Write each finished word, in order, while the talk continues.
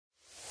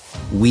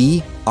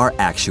We are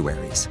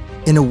actuaries.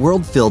 In a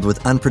world filled with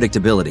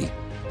unpredictability,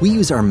 we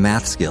use our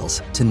math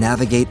skills to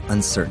navigate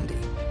uncertainty.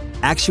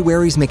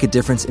 Actuaries make a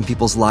difference in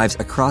people's lives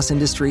across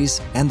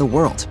industries and the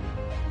world.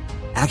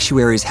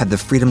 Actuaries have the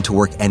freedom to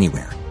work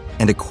anywhere,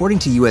 and according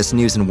to U.S.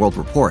 News & World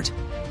Report,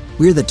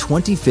 we're the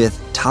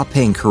 25th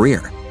top-paying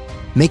career.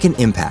 Make an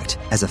impact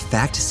as a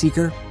fact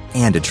seeker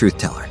and a truth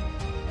teller.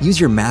 Use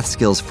your math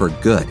skills for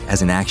good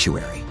as an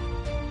actuary.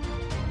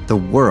 The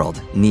world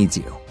needs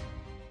you.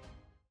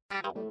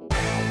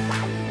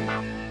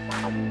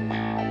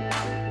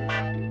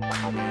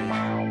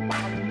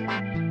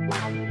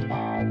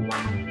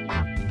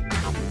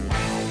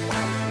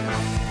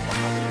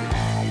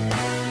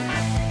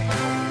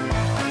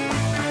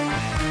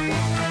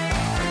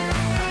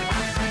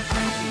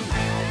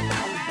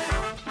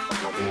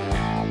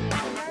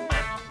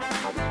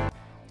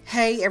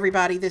 Hey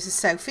everybody, this is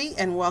Sophie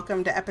and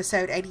welcome to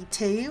episode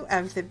 82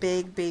 of the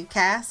Big Boo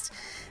Cast.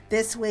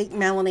 This week,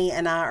 Melanie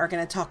and I are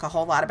going to talk a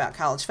whole lot about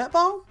college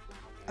football.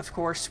 Of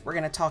course, we're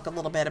going to talk a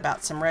little bit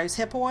about some rose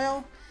hip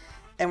oil,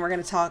 and we're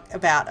going to talk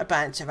about a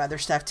bunch of other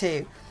stuff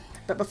too.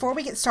 But before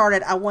we get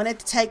started, I wanted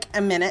to take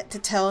a minute to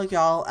tell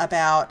y'all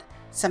about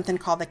something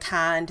called the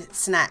Kind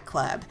Snack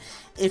Club.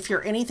 If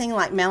you're anything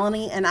like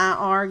Melanie and I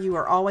are, you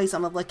are always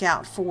on the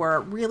lookout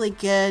for really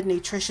good,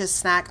 nutritious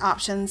snack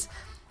options,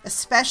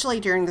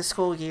 especially during the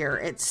school year.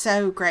 It's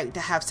so great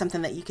to have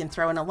something that you can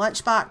throw in a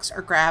lunchbox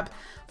or grab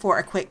for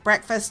a quick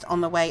breakfast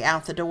on the way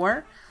out the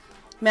door.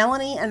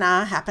 Melanie and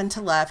I happen to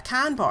love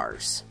Kind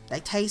bars. They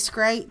taste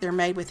great. They're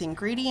made with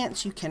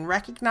ingredients you can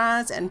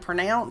recognize and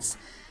pronounce.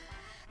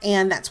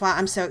 And that's why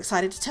I'm so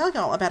excited to tell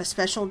y'all about a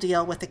special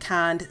deal with the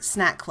Kind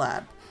Snack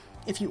Club.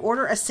 If you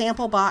order a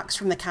sample box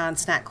from the Kind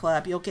Snack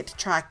Club, you'll get to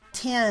try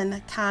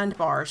 10 Kind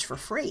bars for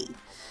free.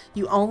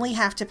 You only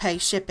have to pay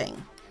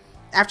shipping.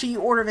 After you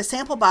order the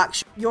sample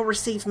box, you'll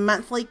receive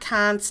monthly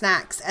Kind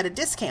snacks at a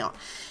discount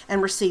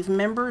and receive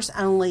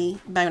members-only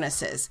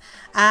bonuses.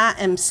 I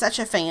am such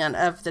a fan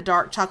of the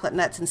dark chocolate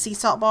nuts and sea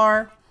salt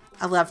bar.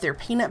 I love their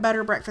peanut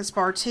butter breakfast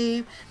bar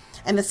too.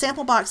 And the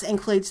sample box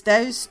includes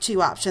those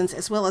two options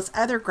as well as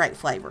other great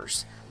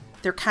flavors.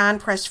 Their Kind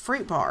pressed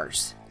fruit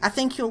bars. I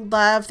think you'll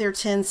love their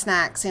 10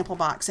 snack sample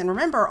box. And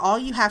remember, all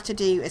you have to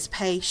do is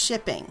pay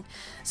shipping.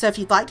 So if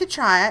you'd like to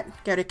try it,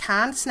 go to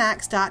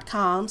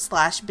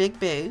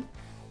kindsnacks.com/bigboo.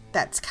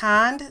 That's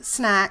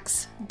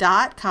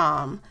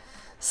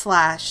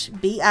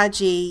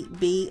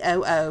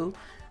kindsnacks.com/BIGBOO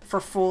for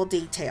full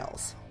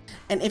details.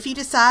 And if you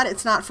decide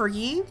it's not for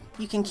you,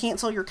 you can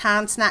cancel your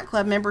Kind Snack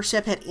Club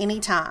membership at any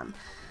time.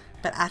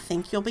 But I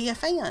think you'll be a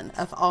fan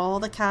of all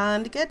the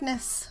Kind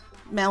goodness.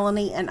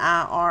 Melanie and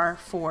I are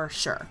for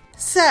sure.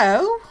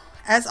 So,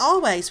 as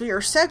always, we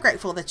are so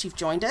grateful that you've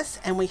joined us,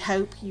 and we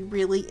hope you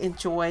really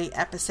enjoy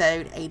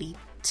episode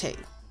 82.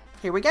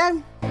 Here we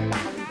go.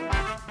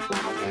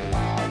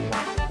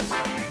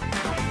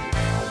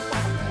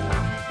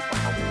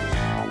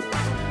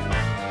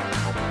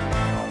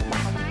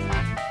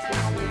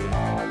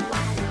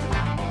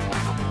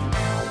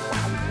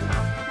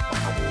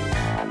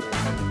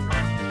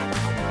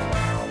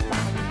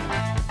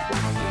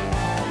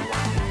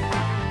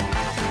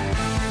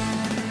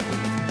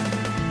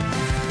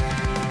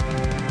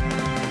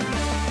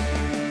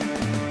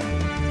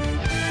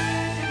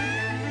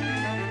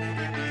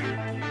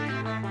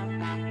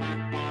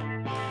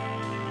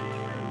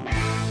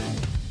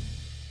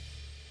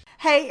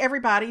 Hey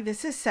everybody,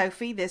 this is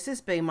Sophie. This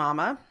is Boo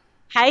Mama.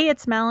 Hey,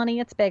 it's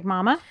Melanie. It's Big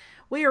Mama.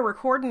 We are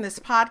recording this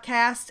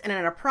podcast in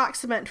an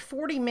approximate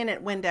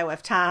 40-minute window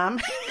of time.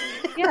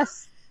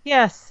 Yes.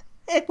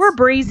 We're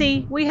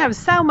breezy. We have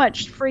so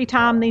much free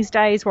time these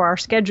days where our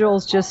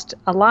schedules just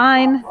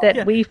align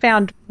that we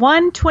found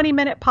one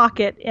 20-minute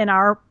pocket in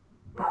our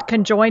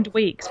conjoined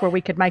weeks where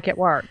we could make it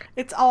work.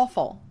 It's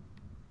awful.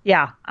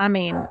 Yeah, I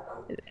mean...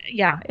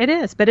 Yeah, it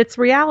is, but it's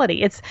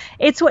reality.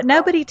 It's what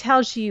nobody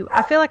tells you.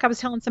 I feel like I was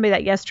telling somebody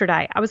that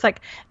yesterday. I was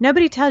like,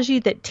 nobody tells you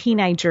that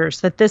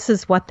teenagers, that this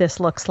is what this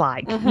looks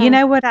like. Mm-hmm. You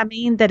know what I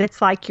mean? That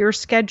it's like your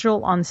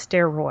schedule on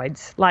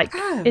steroids. Like,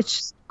 It's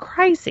just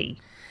crazy.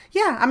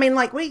 Yeah, I mean,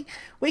 like we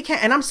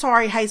can't. And I'm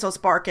sorry, Hazel's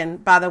barking.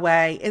 By the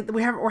way,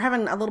 we're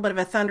having a little bit of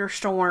a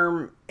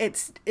thunderstorm.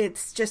 It's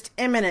just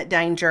imminent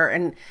danger,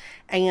 and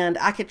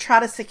I could try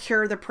to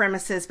secure the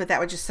premises, but that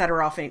would just set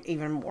her off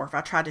even more if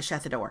I tried to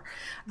shut the door.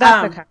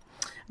 That's okay.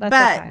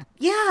 Okay.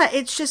 Yeah,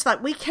 it's just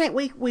like we can't.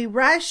 We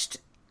rushed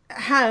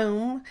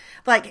home.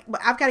 Like,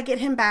 I've got to get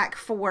him back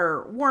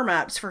for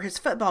warm-ups for his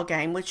football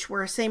game, which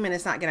we're assuming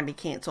is not going to be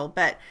canceled,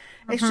 but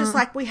it's just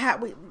like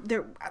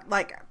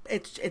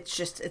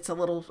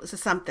it's a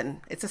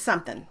something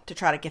to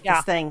try to get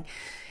this thing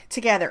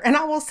together. And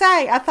I will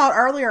say, I thought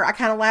earlier, I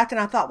kind of laughed and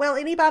I thought, well,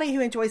 anybody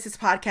who enjoys this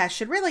podcast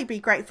should really be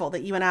grateful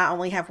that you and I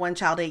only have one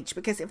child each,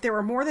 because if there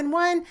were more than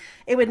one,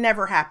 it would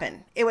never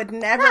happen. It would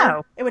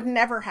never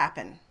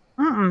happen.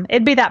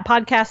 It'd be that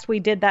podcast we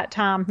did that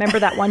time. Remember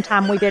that one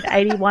time we did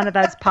 81 of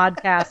those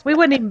podcasts? We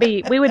would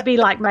be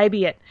like,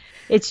 maybe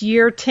it's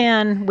year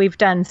 10. We've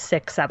done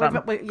 6 of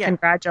them.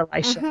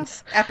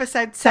 Congratulations.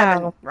 Episode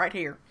 7 right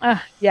here.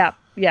 Yeah.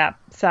 Yeah.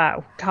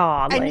 So,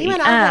 golly. And you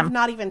and I have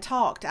not even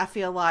talked, I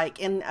feel like,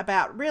 in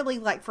about really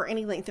like for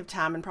any length of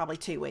time in probably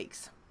 2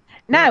 weeks.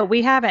 No,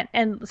 we haven't.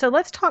 And so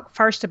let's talk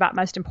first about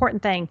most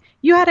important thing.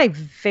 You had a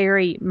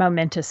very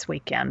momentous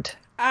weekend.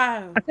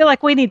 Oh. I feel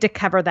like we need to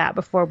cover that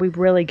before we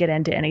really get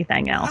into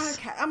anything else.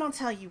 Okay, I'm going to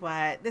tell you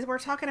what. We're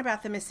talking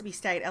about the Mississippi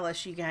State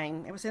LSU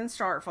game. It was in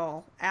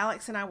Starkville.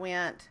 Alex and I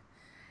went.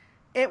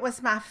 It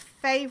was my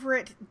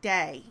favorite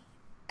day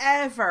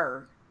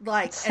ever.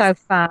 Like, so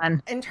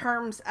fun. In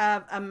terms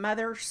of a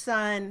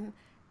mother-son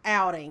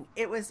outing.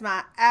 It was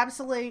my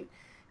absolute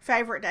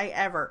favorite day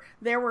ever.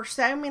 There were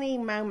so many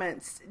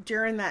moments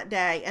during that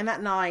day and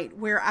that night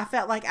where I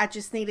felt like I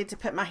just needed to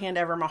put my hand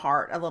over my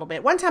heart a little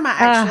bit. One time I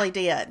actually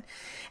did.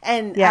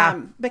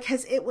 And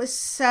because it was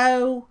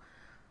so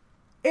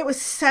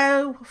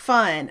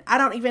fun. I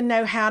don't even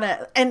know how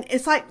to, and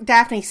it's like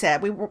Daphne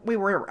said, we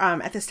were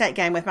at the state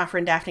game with my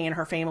friend Daphne and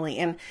her family,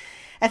 and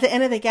at the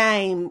end of the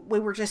game, we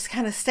were just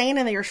kind of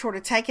standing there, sort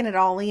of taking it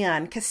all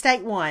in. Because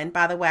State won,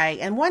 by the way,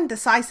 and won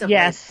decisively.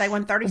 Yes, they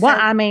won 37. Well,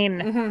 I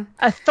mean,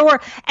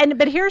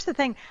 but here's the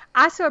thing: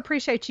 I so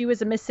appreciate you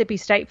as a Mississippi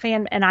State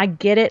fan, and I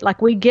get it.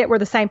 Like we're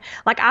the same.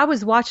 Like I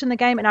was watching the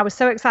game, and I was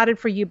so excited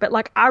for you, but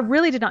like I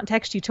really did not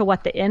text you till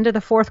the end of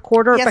the fourth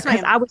quarter because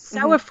ma'am. I was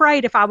so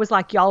afraid if I was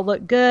like, y'all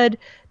look good.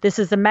 This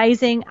is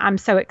amazing. I'm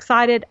so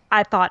excited.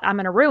 I thought I'm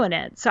going to ruin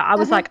it. So I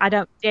was like, I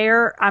don't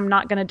dare. I'm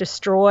not going to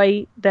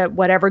destroy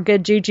whatever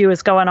good juju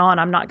is going on.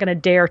 I'm not going to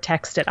dare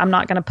text it. I'm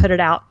not going to put it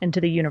out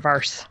into the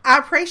universe. I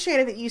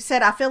appreciated that you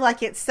said, I feel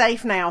like it's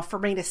safe now for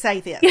me to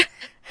say this. Yeah.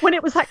 When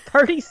it was like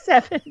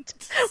 37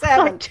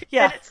 like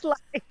minutes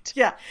late.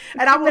 Yeah.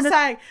 And I will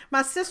say,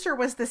 my sister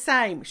was the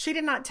same. She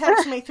did not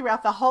text me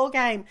throughout the whole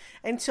game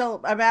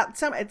until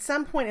at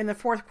some point in the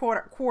fourth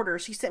quarter,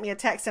 she sent me a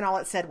text and all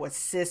it said was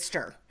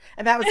sister.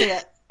 And that was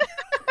it.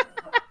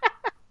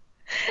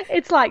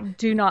 It's like,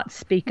 do not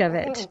speak of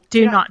it.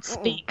 Do not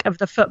speak of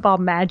the football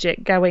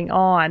magic going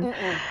on.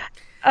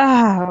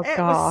 Oh, it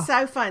God. was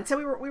so fun. So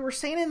we were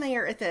standing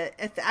there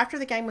after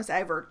the game was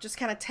over, just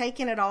kind of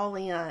taking it all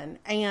in.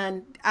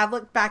 And I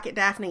looked back at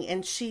Daphne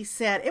and she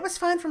said, it was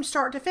fun from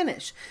start to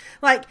finish.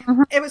 Like,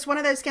 it was one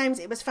of those games,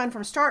 it was fun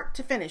from start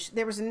to finish.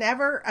 There was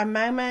never a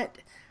moment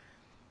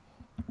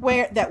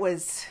where that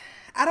was,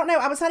 I don't know,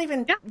 I was not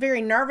even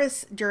very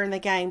nervous during the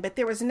game, but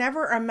there was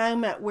never a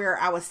moment where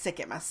I was sick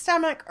at my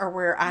stomach or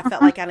where I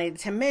felt like I needed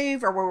to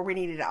move or where we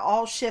needed to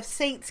all shift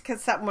seats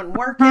because something wasn't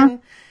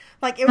working.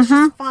 Like, it was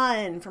just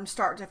fun from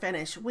start to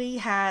finish. We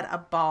had a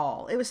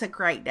ball. It was a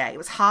great day. It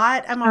was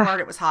hot. Oh, my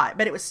word, it was hot.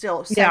 But it was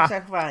still so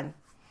fun.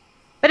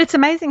 But it's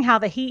amazing how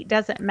the heat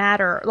doesn't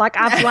matter. Like,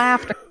 I've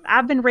laughed.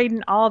 I've been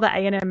reading all the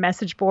A&M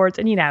message boards,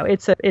 and, you know,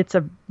 it's a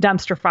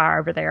dumpster fire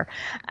over there.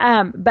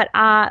 But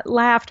I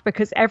laughed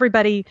because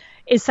everybody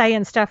is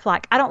saying stuff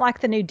like, I don't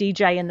like the new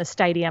DJ in the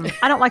stadium.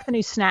 I don't like the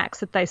new snacks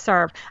that they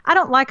serve. I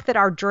don't like that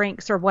our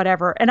drinks or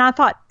whatever. And I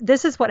thought,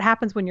 this is what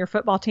happens when your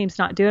football team's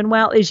not doing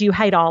well, is you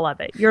hate all of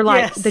it. You're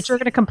like, that you're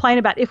going to complain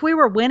about. If we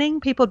were winning,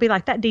 people would be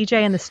like, that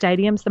DJ in the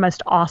stadium's the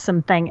most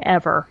awesome thing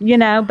ever, you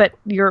know, but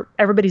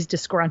everybody's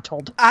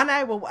disgruntled. I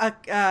know. Well,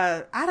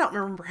 I don't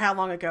remember how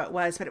long ago it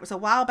was, but it was a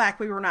while back.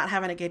 We were not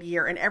having a good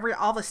year, and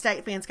all the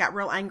state fans got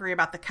real angry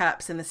about the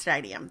cups in the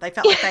stadium. They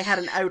felt like they had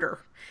an odor,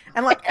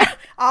 and like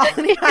all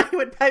anybody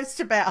would post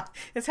about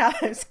is how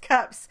those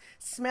cups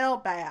smell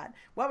bad.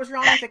 What was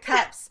wrong with the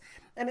cups?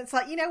 And it's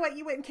like, you know what,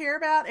 you wouldn't care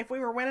about if we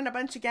were winning a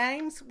bunch of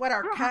games, what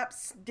our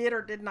cups did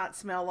or did not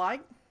smell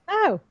like.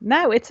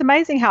 No, it's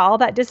amazing how all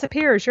that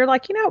disappears. You're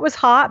like, you know, it was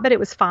hot, but it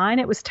was fine.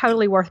 It was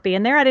totally worth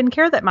being there. I didn't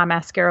care that my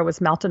mascara was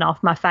melting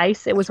off my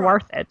face. It was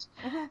worth it.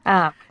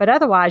 But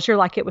otherwise, you're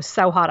like, it was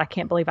so hot. I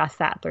can't believe I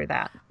sat through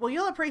that. Well,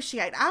 you'll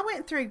appreciate, I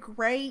went through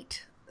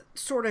great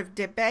sort of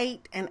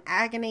debate and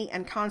agony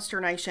and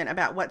consternation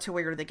about what to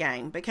wear to the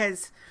game,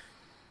 because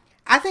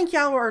I think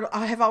y'all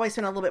have always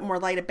been a little bit more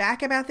laid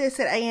back about this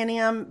at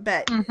A&M,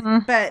 but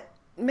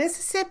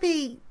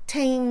Mississippi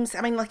teams,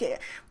 I mean,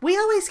 like, we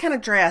always kind of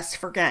dressed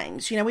for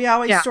games. You know, we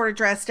always sort of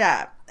dressed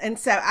up. And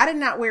so I did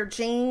not wear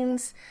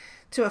jeans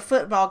to a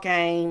football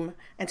game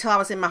until I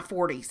was in my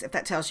 40s, if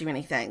that tells you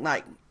anything.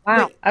 Like,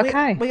 wow,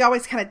 we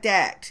always kind of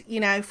decked, you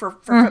know, for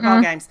football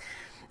games.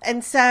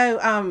 And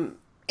so,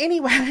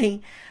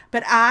 anyway,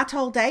 but I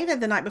told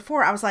David the night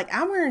before, I was like,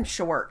 I'm wearing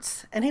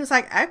shorts. And he was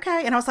like,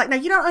 okay. And I was like, no,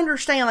 you don't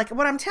understand. Like,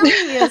 what I'm telling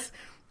you is,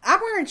 I'm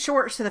wearing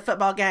shorts to the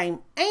football game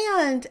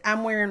and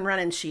I'm wearing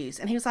running shoes.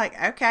 And he was like,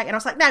 okay. And I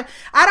was like, no,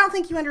 I don't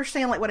think you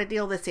understand like what a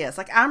deal this is.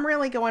 Like, I'm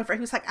really going for it.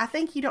 He was like, I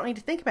think you don't need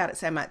to think about it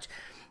so much.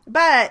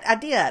 But I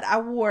did. I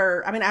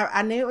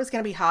knew it was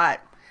going to be hot.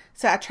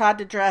 So I tried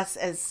to dress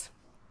as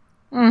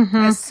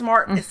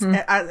smart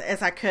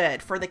as I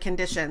could for the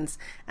conditions.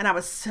 And I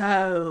was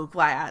so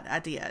glad I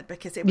did,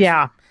 because it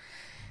was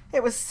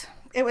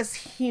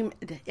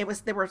humid.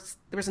 There was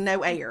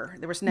no air.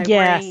 There was no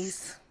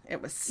breeze.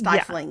 It was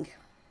stifling.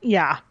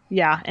 Yeah.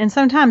 And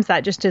sometimes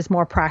that just is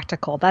more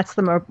practical. That's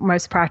the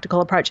most practical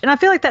approach. And I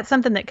feel like that's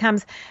something that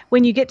comes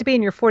when you get to be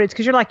in your 40s,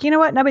 because you're like, you know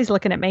what? Nobody's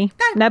looking at me.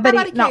 No,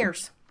 nobody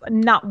cares.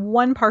 not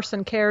one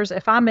person cares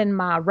if I'm in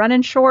my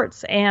running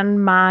shorts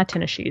and my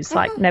tennis shoes.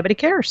 Like nobody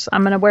cares.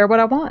 I'm going to wear what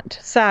I want.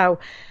 So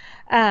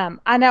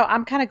I know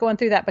I'm kind of going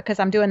through that because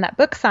I'm doing that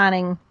book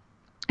signing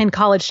in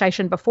College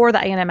Station before the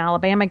A&M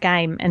Alabama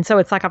game. And so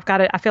it's like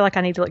I feel like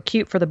I need to look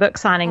cute for the book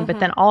signing, but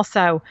then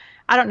also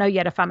I don't know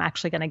yet if I'm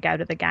actually going to go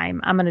to the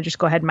game. I'm going to just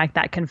go ahead and make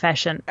that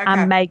confession. Okay.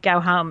 I may go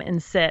home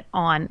and sit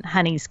on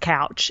Honey's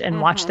couch and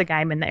watch the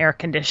game in the air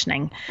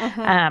conditioning.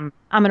 I'm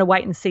going to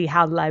wait and see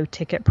how low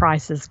ticket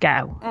prices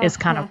go is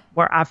kind of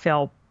where I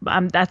feel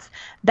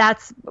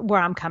that's where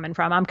I'm coming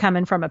from. I'm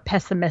coming from a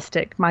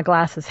pessimistic, my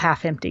glass is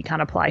half empty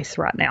kind of place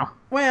right now.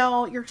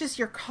 Well, you're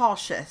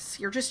cautious.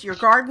 You're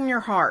guarding your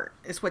heart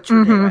is what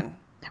you're doing.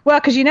 Well,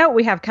 because you know what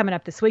we have coming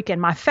up this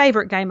weekend, my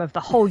favorite game of the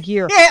whole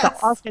year, the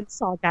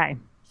Arkansas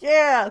game.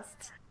 Yes.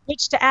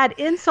 Which, to add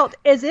insult,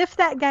 as if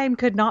that game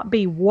could not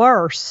be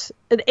worse.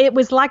 It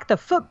was like the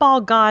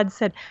football god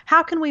said,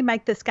 how can we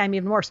make this game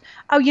even worse?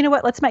 Oh, you know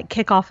what? Let's make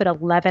kickoff at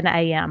 11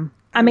 a.m.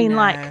 I mean,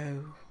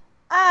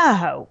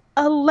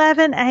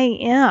 11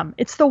 a.m.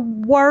 It's the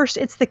worst.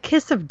 It's the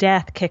kiss of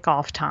death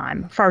kickoff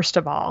time, first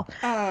of all.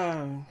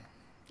 Oh.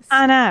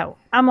 I know.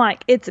 I'm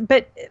like,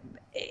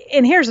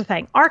 and here's the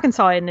thing.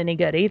 Arkansas isn't any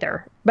good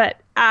either. But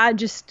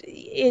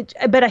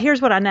but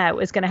here's what I know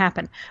is going to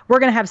happen. We're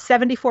going to have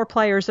 74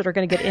 players that are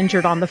going to get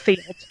injured on the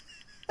field.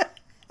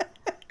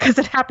 Because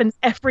it happens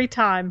every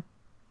time.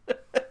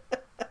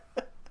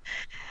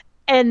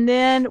 And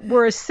then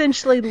we're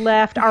essentially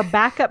left, our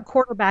backup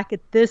quarterback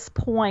at this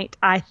point,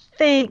 I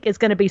think, is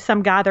going to be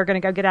some guy they're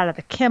going to go get out of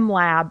the chem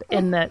lab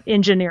in the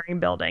engineering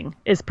building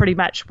is pretty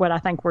much what I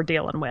think we're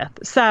dealing with.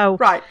 So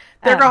right.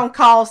 They're going to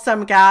call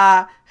some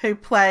guy who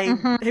played,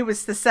 who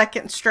was the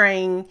second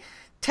string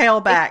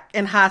tailback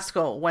in high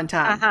school one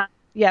time.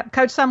 Yeah.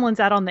 Coach Sumlin's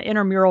out on the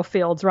intramural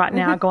fields right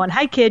now going,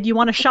 hey, kid, you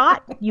want a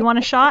shot? You want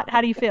a shot?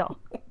 How do you feel?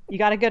 You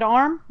got a good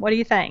arm? What do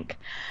you think?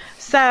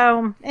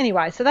 So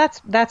anyway, so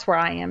that's where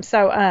I am.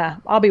 So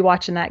I'll be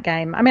watching that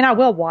game. I mean, I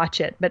will watch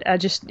it, but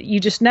you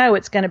just know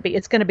it's going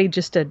to be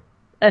just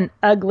an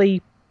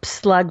ugly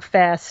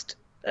slugfest,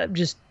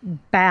 just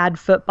bad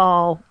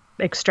football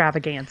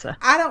extravaganza.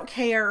 I don't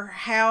care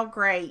how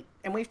great,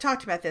 and we've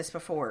talked about this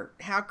before,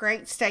 how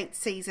great state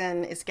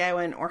season is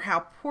going or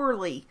how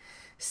poorly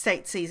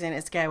state season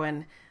is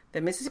going.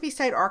 The Mississippi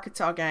State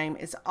Arkansas game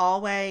is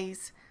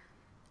always.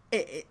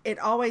 It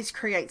always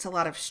creates a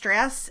lot of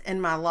stress in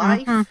my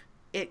life.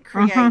 It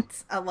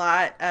creates a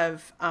lot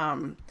of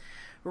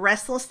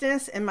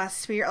restlessness in my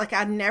spirit. Like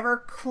I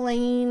never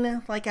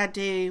clean like I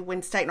do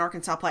when State and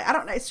Arkansas play. I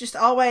don't know. It's just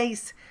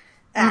always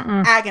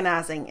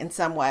agonizing in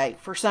some way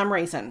for some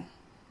reason.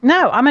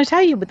 No, I'm going to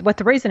tell you what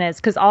the reason is,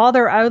 because all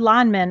their O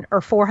linemen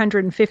are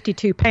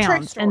 452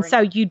 pounds. And so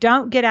you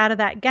don't get out of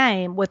that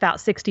game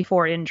without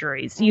 64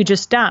 injuries. You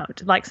just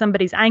don't. Like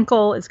somebody's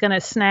ankle is going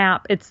to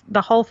snap. It's the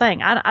whole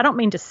thing. I don't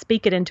mean to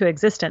speak it into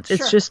existence.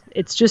 It's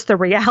just the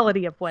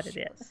reality of what it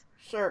is.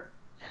 Sure.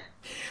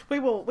 We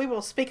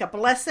will speak a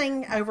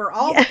blessing over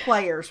all the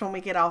players when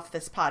we get off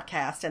this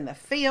podcast and the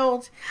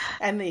field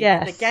and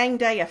the game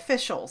day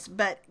officials.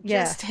 But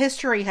just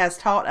history has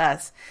taught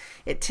us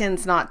it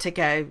tends not to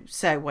go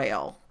so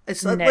well.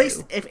 It's at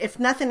least, if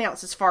nothing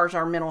else, as far as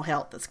our mental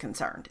health is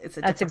concerned.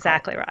 That's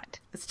exactly right.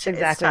 It's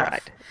exactly tough.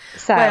 right.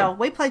 So, well,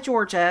 we play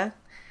Georgia.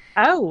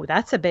 Oh,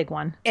 that's a big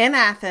one. In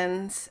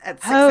Athens at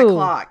 6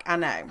 o'clock. I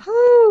know.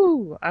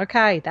 Ooh,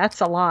 okay,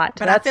 that's a lot.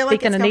 But that's I feel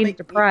like speaking of needing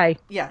to pray.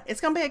 Yeah, it's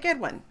going to be a good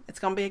one.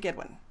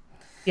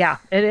 Yeah,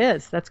 it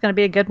is. That's going to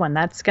be a good one.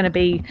 That's going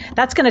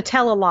to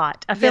tell a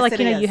lot. I feel like,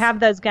 you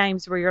have those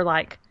games where you're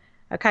like,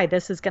 okay,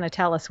 this is going to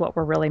tell us what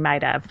we're really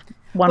made of,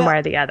 one way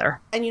or the other.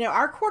 And,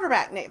 our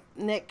quarterback,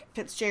 Nick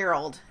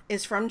Fitzgerald,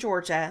 is from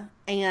Georgia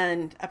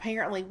and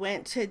apparently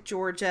went to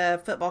Georgia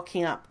football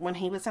camp when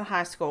he was in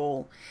high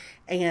school,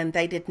 and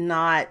they did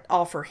not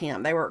offer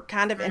him. They were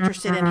kind of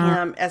interested in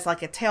him as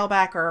like a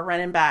tailback or a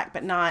running back,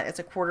 but not as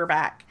a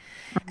quarterback.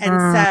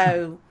 And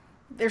so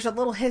there's a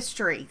little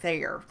history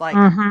there.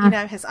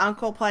 Like, his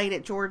uncle played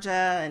at Georgia,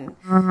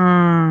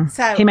 and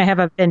so he may have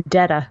a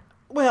vendetta.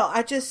 Well,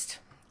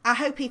 I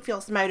hope he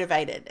feels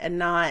motivated and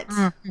not,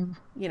 I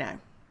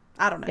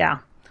don't know. Yeah.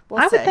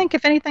 I would think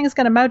if anything is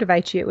going to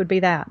motivate you, it would be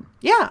that.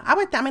 Yeah, I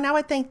would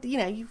think,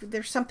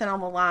 there's something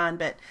on the line.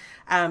 But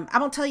I'm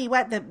going to tell you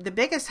what, the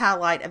biggest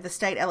highlight of the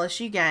State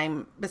LSU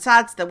game,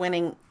 besides the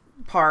winning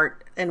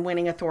part and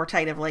winning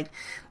authoritatively,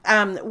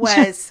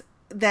 was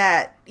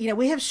that,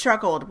 we have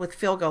struggled with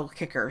field goal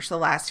kickers the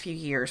last few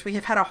years. We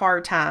have had a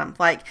hard time.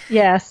 Like,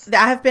 yes,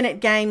 I have been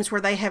at games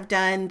where they have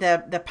done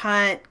the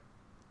punt,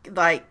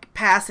 like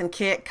pass and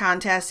kick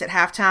contest at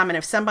halftime, and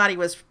if somebody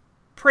was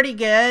pretty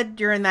good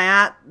during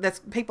that, the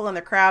people in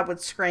the crowd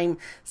would scream,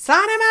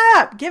 "Sign him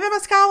up! Give him a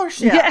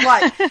scholarship!"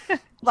 Yeah.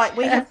 Like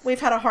we've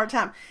had a hard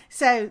time.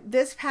 So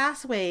this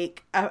past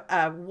week,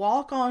 a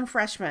walk-on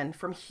freshman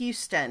from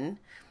Houston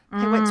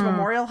who went to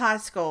Memorial High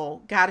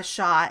School got a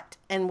shot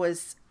and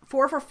was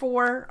 4 for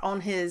 4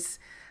 on his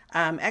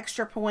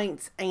extra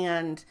points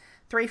and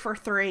 3 for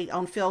 3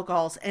 on field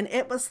goals, and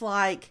it was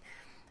like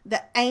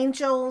the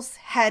Angels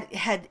had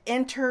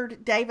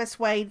entered Davis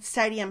Wade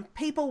Stadium,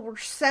 people were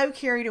so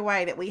carried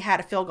away that we had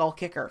a field goal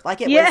kicker.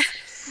 Like it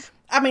was.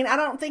 I mean, I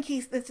don't think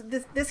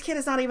this kid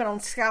is not even on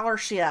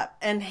scholarship,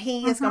 and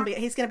he's going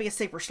to be a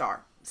superstar.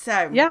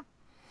 So yeah.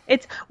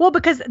 It's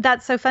because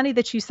that's so funny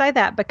that you say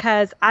that,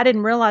 because I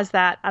didn't realize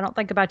that. I don't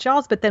think about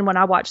y'all's, but then when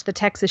I watched the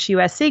Texas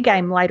USC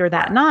game later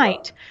that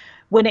night,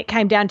 when it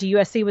came down to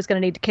USC was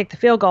going to need to kick the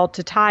field goal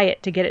to tie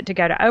it, to get it to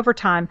go to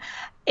overtime,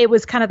 it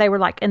was kind of, they were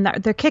like, and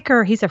the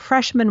kicker, he's a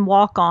freshman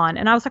walk-on.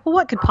 And I was like, well,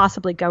 what could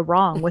possibly go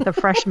wrong with a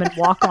freshman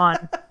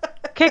walk-on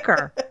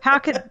kicker? How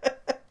could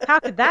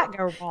that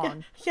go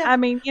wrong? Yeah, I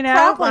mean,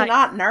 probably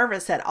not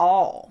nervous at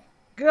all.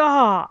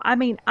 God, I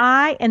mean,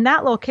 and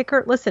that little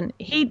kicker, listen,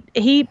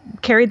 he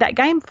carried that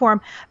game for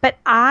him. But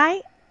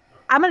I'm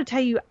going to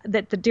tell you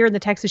that during the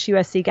Texas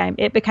USC game,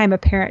 it became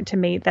apparent to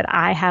me that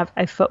I have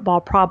a football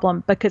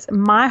problem, because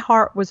my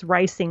heart was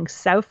racing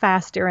so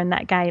fast during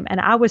that game, and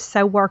I was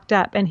so worked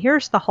up. And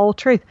here's the whole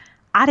truth.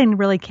 I didn't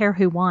really care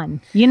who won.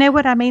 You know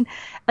what I mean?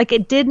 Like,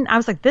 I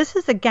was like, this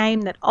is a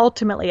game that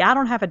ultimately I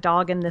don't have a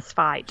dog in this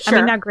fight. Sure. I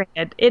mean, now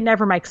granted, it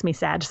never makes me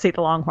sad to see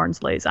the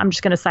Longhorns lose. I'm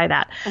just going to say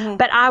that. Mm-hmm.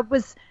 But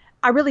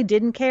I really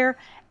didn't care.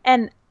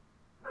 And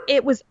I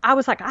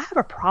was like, I have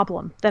a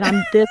problem that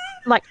I'm this,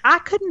 like, I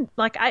couldn't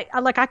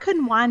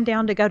wind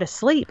down to go to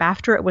sleep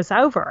after it was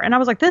over. And I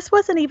was like, this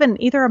wasn't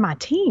even either of my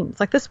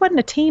teams. Like, this wasn't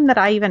a team that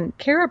I even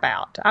care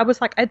about. I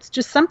was like, it's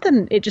just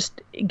something, it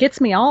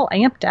gets me all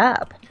amped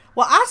up.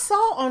 Well, I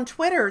saw on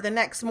Twitter the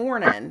next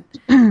morning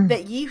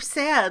that you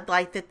said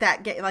like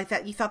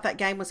that you thought that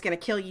game was going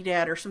to kill you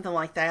dead or something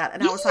like that.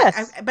 And I was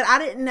like, but I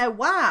didn't know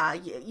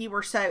why you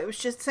were so, it was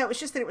just that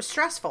it was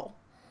stressful.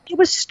 It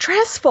was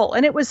stressful,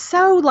 and it was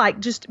so like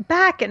just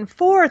back and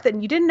forth,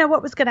 and you didn't know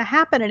what was going to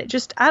happen. And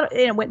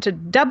it went to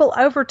double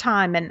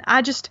overtime, and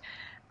I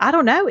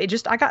don't know.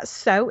 I got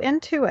so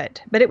into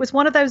it, but it was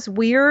one of those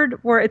weird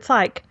where it's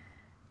like,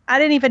 I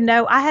didn't even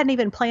know, I hadn't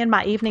even planned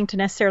my evening to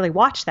necessarily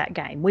watch that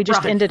game. We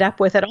just ended up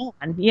with it on,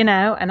 and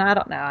I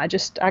don't know.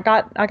 I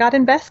got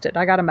invested.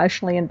 I got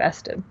emotionally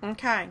invested.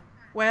 Okay.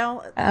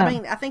 Well, I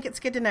mean, I think it's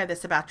good to know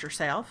this about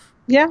yourself.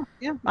 Yeah.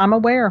 I'm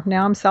aware.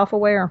 Now I'm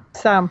self-aware.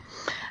 So,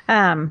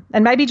 and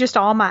maybe just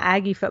all my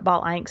Aggie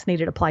football angst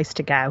needed a place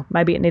to go.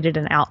 Maybe it needed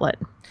an outlet.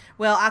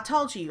 Well, I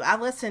told you, I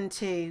listened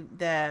to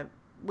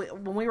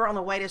when we were on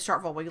the way to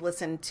Starkville, we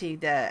listened to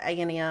the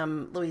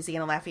A&M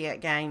Louisiana Lafayette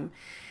game.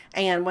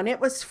 And when it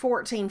was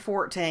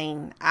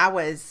 14-14,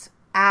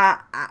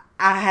 I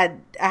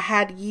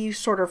had you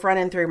sort of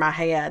running through my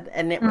head,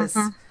 and it was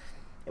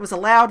a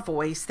loud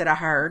voice that I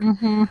heard.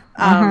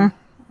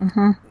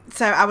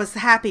 So I was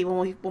happy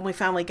when we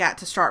finally got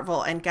to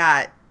Starkville and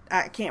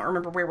I can't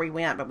remember where we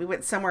went, but we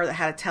went somewhere that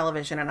had a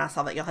television, and I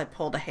saw that y'all had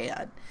pulled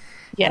ahead.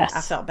 Yes. And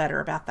I felt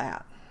better about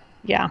that.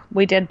 Yeah,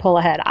 we did pull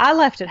ahead. I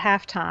left at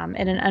halftime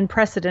in an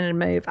unprecedented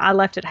move. I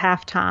left at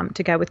halftime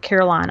to go with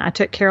Caroline. I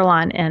took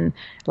Caroline and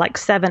like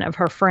 7 of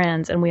her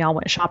friends, and we all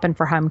went shopping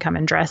for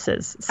homecoming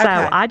dresses. So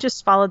I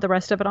just followed the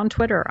rest of it on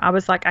Twitter. I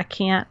was like, I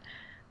can't,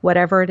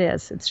 whatever it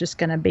is, it's just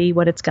going to be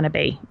what it's going to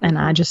be. And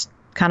I just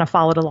kind of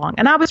followed along.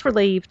 And I was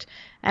relieved,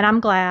 and I'm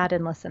glad.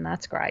 And listen,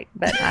 that's great.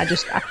 But I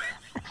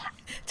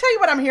tell you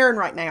what I'm hearing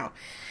right now.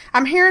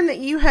 I'm hearing that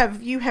you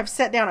have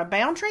set down a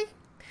boundary.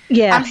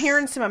 Yes. I'm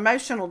hearing some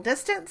emotional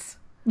distance.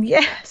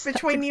 Yes.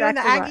 Between you and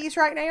the Aggies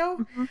right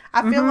now.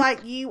 I feel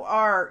like you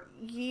are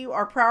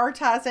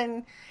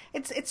prioritizing.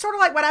 It's sort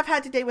of like what I've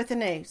had to do with the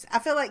news. I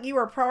feel like you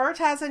are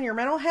prioritizing your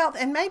mental health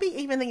and maybe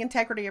even the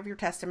integrity of your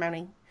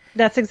testimony.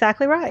 That's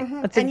exactly right.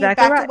 That's and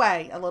exactly you've backed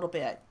away a little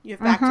bit. You've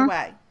backed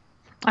away.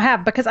 I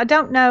have, because I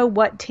don't know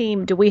what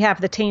team. Do we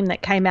have the team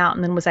that came out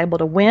and then was able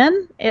to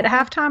win at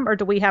halftime, or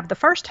do we have the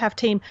first half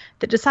team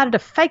that decided to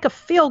fake a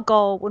field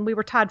goal when we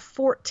were tied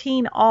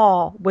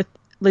 14-all with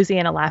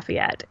Louisiana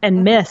Lafayette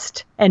and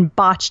missed and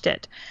botched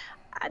it?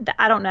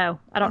 I don't know.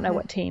 I don't know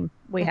what team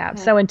we have.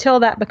 So until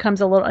that becomes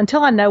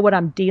until I know what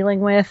I'm dealing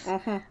with,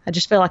 I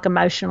just feel like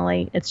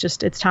emotionally it's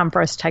time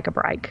for us to take a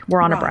break.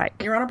 We're on a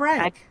break. You're on a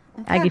break.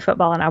 Aggie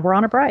football and I were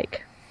on a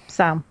break.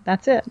 So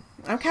that's it.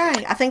 Okay.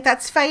 I think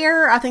that's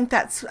fair. I think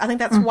that's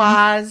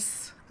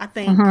wise. I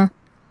think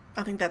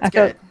that's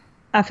good.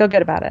 I feel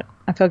good about it.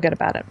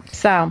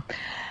 So.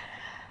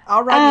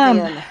 All righty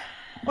then.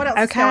 What else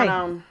is going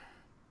on?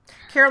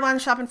 Caroline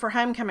shopping for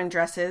homecoming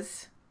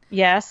dresses.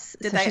 Yes.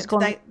 Did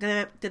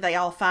they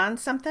all find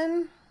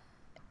something?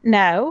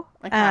 No.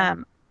 Okay.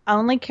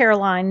 Only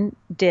Caroline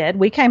did.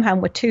 We came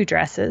home with 2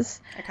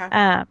 dresses.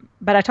 Okay.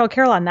 But I told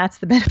Caroline that's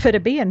the benefit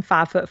of being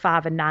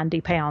 5'5" and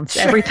 90 pounds.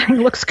 Sure. Everything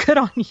looks good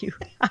on you.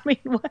 I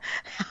mean,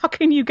 how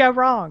can you go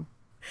wrong?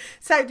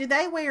 So, do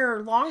they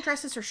wear long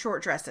dresses or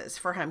short dresses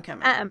for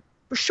homecoming?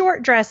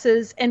 Short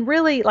dresses, and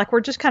really, like,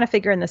 we're just kind of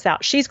figuring this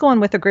out. She's going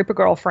with a group of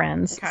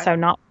girlfriends, so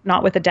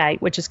not with a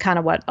date, which is kind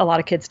of what a lot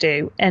of kids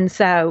do. And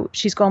so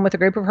she's going with a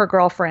group of her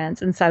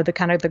girlfriends, and so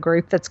the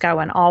group that's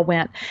going all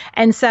went.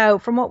 And so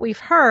from what we've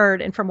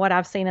heard and from what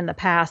I've seen in the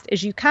past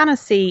is you kind of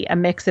see a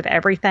mix of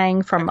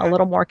everything from a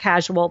little more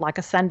casual, like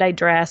a Sunday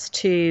dress,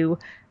 to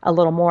a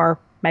little more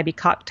maybe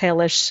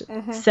cocktailish,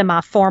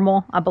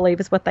 semi-formal, I believe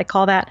is what they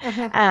call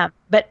that.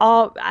 But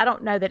I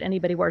don't know that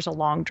anybody wears a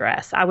long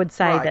dress. I would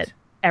say that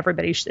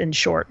everybody's in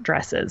short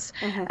dresses.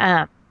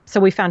 So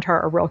we found her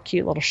a real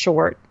cute little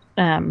short.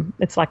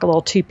 It's like a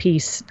little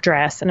 2-piece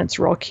dress, and it's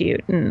real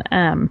cute.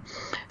 And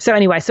so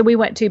anyway, so we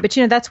went to, but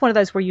that's one of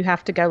those where you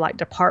have to go like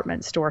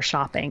department store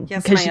shopping,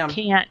 because you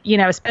can't,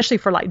 especially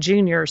for like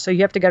juniors. So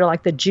you have to go to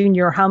like the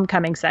junior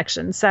homecoming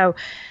section. So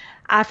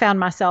I found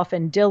myself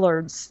in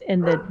Dillard's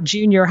in the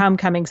junior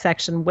homecoming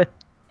section with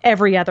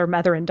every other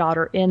mother and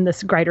daughter in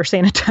this greater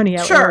San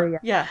Antonio area.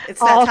 Yeah,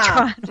 it's all that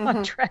time. trying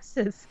on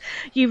dresses.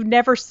 You've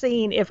never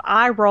seen, if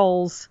eye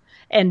rolls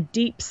and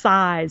deep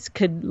sighs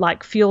could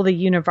like fuel the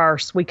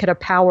universe, we could have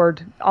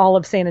powered all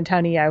of San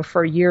Antonio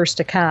for years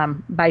to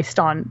come based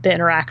on the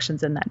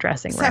interactions in that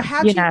dressing room. So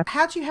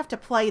how'd you have to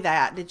play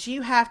that? Did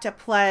you have to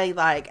play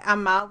like,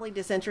 I'm mildly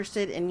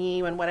disinterested in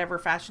you and whatever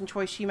fashion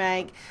choice you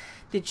make?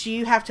 Did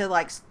you have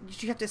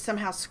to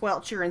somehow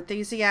squelch your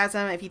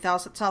enthusiasm if you saw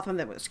something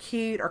that was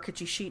cute, or could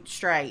you shoot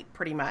straight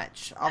pretty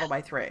much all the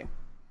way through?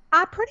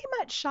 I pretty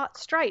much shot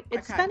straight.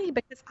 It's funny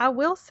because I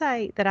will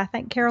say that I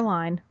think,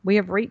 Caroline, we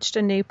have reached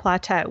a new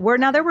plateau where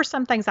now there were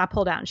some things I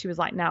pulled out and she was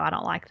like, no, I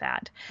don't like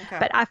that.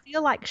 But I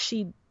feel like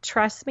she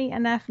trusts me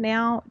enough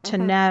now to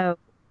know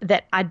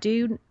that I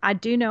do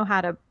know how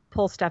to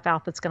pull stuff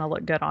out that's going to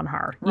look good on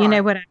her. You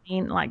know what I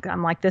mean? Like,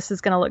 I'm like, this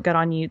is going to look good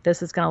on you.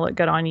 This is going to look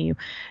good on you.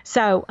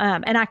 So,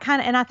 and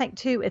I think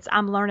too,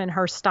 I'm learning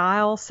her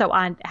style. So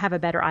I have a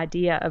better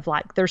idea of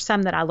like, there's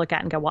some that I look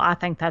at and go, well, I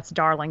think that's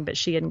darling, but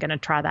she isn't going to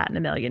try that in a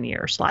million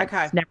years. Like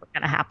it's never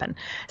going to happen.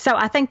 So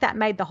I think that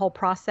made the whole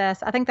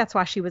process. I think that's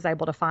why she was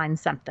able to find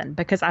something,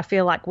 because I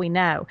feel like we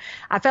know.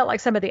 I felt like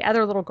some of the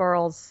other little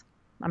girls,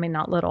 I mean,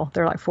 not little,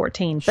 they're like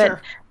 14, but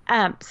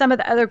some of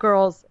the other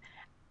girls,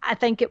 I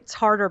think it's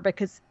harder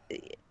because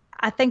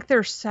I think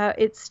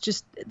it's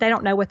just, they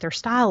don't know what their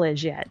style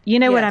is yet. You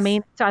know what I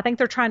mean? So I think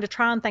they're trying to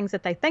try on things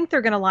that they think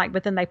they're going to like,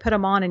 but then they put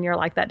them on and you're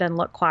like, that doesn't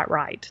look quite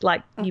right.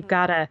 Like you've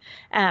got to,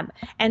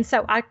 and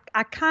so I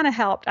kind of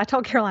helped. I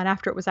told Caroline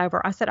after it was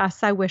over, I said, I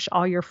so wish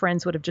all your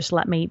friends would have just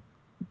let me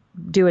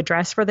do a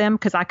dress for them,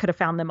 because I could have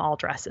found them all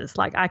dresses.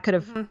 Like I could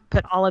have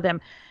put all of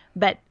them,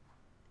 but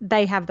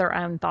they have their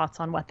own thoughts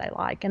on what they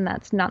like. And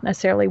that's not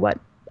necessarily what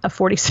a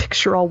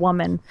 46-year-old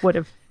woman would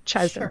have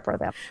chosen for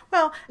them.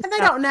 Well, and they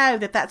don't know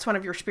that that's one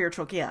of your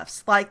spiritual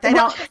gifts. Like they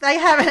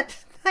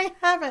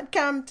haven't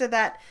come to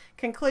that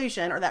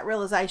conclusion or that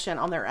realization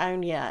on their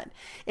own yet.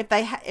 If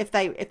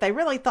they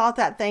really thought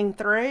that thing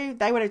through,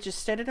 they would have just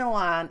stood in a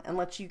line and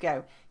let you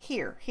go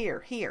here.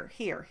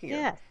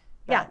 Yes.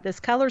 Yeah, this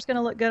color is going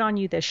to look good on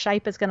you. This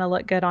shape is going to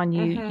look good on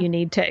you. You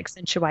need to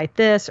accentuate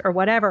this or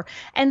whatever.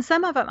 And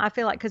some of them, I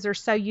feel like, because they're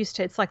so used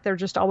to, it's like they're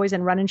just always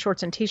in running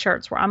shorts and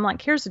T-shirts, where I'm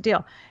like, here's the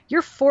deal.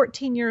 You're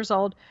 14 years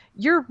old.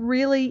 You're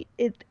really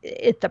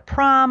at the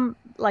prime,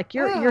 like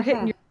you're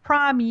hitting your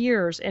prime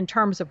years in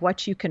terms of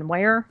what you can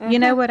wear. You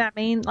know what I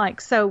mean?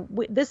 Like, so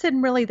this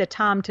isn't really the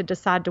time to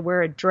decide to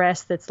wear a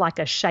dress that's like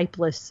a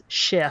shapeless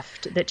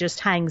shift that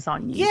just hangs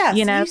on you. Yes,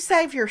 you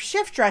save your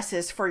shift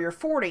dresses for your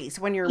 40s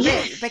when you're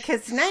me,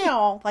 because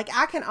now, like,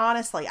 I can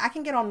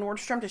get on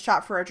Nordstrom to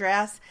shop for a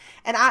dress,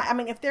 and I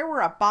mean, if there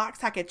were a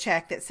box I could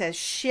check that says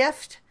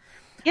shift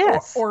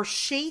or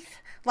sheath,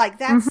 like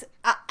that's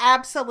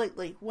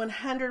absolutely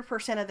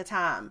 100% of the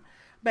time.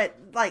 But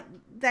like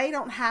they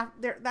don't have,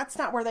 that's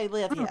not where they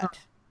live yet.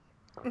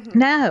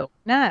 No.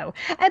 But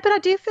I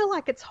do feel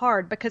like it's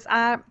hard, because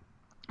I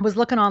was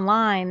looking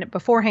online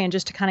beforehand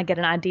just to kind of get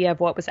an idea of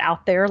what was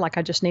out there. Like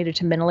I just needed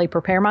to mentally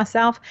prepare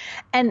myself.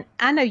 And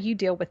I know you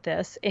deal with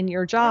this in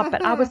your job,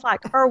 but I was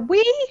like, are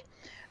we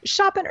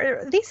shopping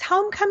these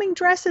homecoming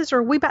dresses, or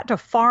are we about to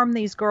farm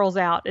these girls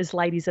out as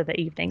ladies of the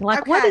evening?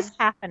 Like what is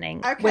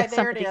happening with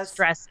some of these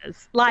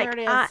dresses? Like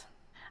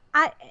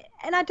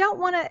I don't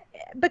want to,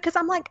 because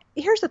I'm like,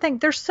 here's the thing.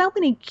 There's so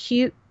many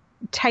cute,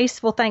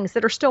 tasteful things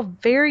that are still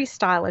very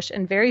stylish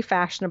and very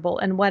fashionable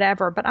and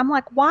whatever. But I'm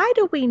like, why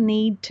do we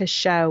need to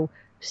show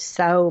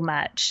so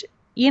much?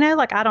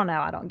 Like, I don't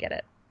know. I don't get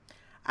it.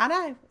 I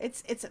know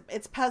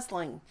it's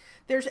puzzling.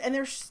 There's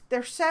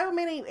so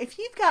many, if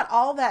you've got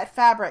all that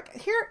fabric,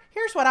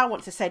 here's what I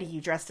want to say to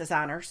you, dress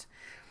designers.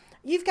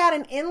 You've got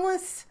an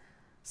endless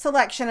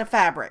selection of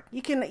fabric.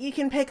 You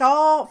can pick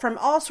from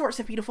all sorts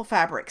of beautiful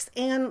fabrics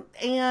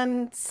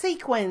and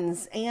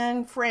sequins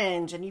and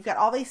fringe, and you've got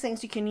all these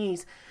things you can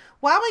use.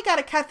 Why we got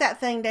to cut that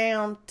thing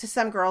down to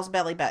some girl's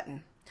belly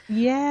button?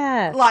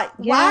 Yeah.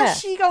 Why is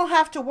she gonna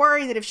have to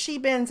worry that if she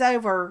bends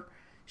over,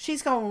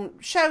 she's gonna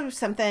show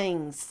some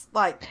things?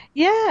 Like,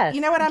 yes,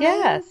 you know what I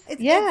mean?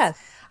 Yes.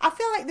 I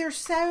feel like there's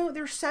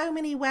so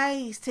many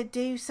ways to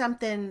do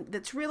something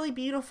that's really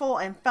beautiful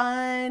and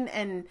fun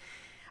and.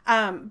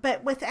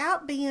 But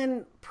without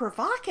being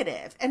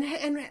provocative, and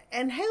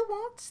who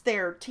wants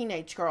their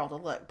teenage girl to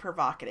look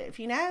provocative?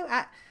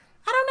 I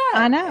don't know.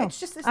 I know.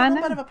 It's a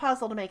little bit of a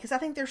puzzle to me, because I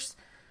think there's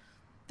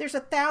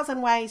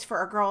 1,000 ways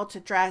for a girl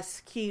to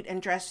dress cute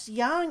and dress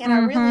young, and I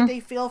really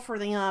do feel for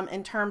them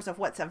in terms of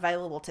what's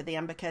available to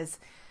them, because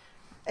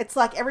It's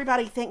like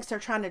everybody thinks they're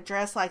trying to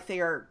dress like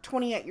they're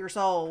 28 years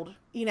old,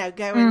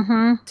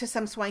 going to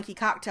some swanky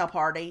cocktail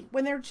party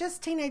when they're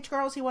just teenage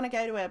girls who want to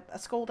go to a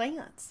school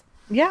dance.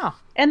 Yeah.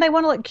 And they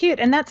want to look cute.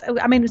 And that's,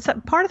 I mean,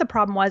 part of the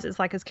problem is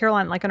like, as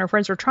Caroline, like, and her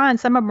friends were trying,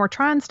 some of them were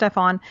trying stuff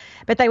on,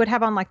 but they would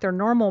have on like their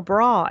normal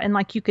bra, and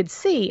like you could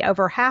see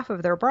over half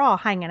of their bra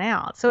hanging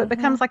out. So it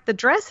becomes like the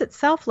dress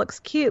itself looks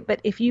cute,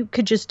 but if you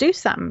could just do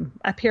something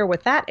up here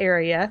with that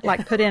area,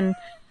 like put in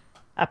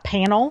a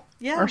panel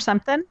or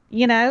something,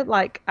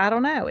 like, I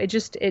don't know.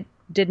 It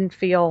didn't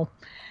feel,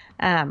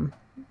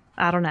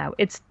 I don't know.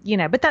 It's,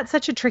 but that's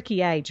such a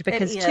tricky age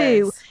because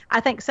too,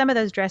 I think some of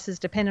those dresses,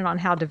 depending on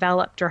how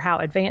developed or how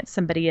advanced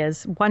somebody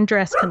is, one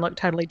dress can look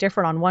totally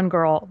different on one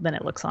girl than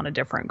it looks on a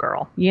different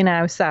girl,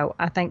 so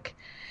I think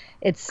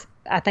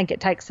it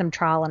takes some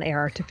trial and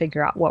error to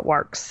figure out what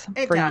works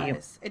for you.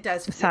 It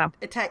does. So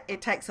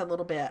it takes a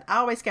little bit. I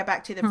always go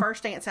back to the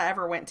first dance I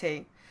ever went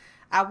to.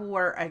 I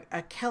wore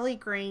a Kelly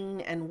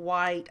green and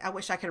white, I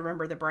wish I could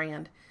remember the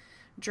brand,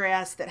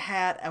 dress that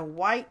had a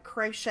white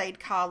crocheted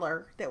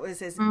collar that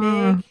was as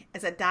big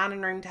as a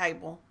dining room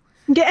table.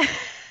 Yeah.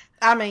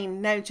 I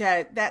mean, no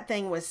joke. That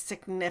thing was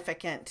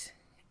significant.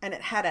 And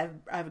it had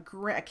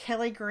a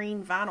Kelly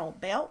green vinyl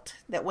belt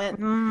that went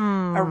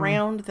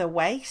around the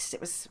waist.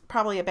 It was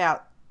probably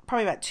about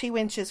 2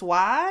 inches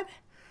wide.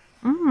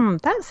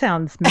 That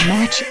sounds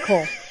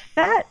magical.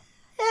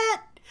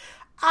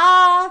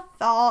 I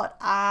thought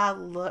I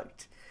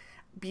looked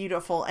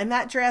beautiful, and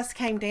that dress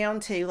came down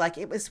to like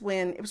it was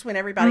when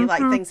everybody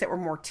liked things that were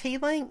more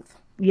T-length.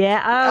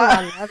 Yeah,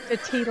 I loved a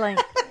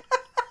T-length.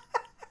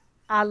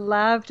 I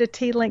loved a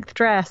T-length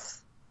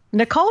dress.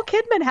 Nicole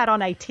Kidman had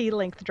on a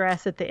T-length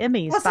dress at the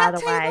Emmys, by the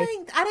way.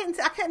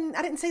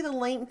 I didn't see the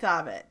length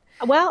of it.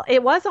 Well,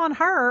 it was on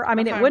her. I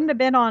mean, It wouldn't have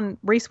been on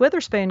Reese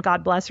Witherspoon,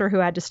 God bless her, who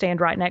had to stand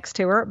right next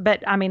to her.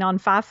 But I mean, on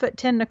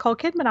 5'10" Nicole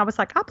Kidman, I was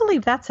like, I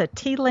believe that's a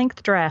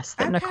T-length dress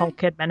that Nicole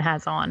Kidman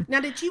has on.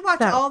 Now, did you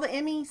watch all the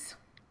Emmys?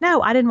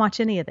 No, I didn't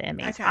watch any of the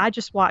Emmys. Okay. I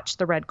just watched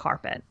the red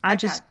carpet. I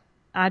just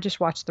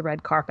watched the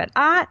red carpet.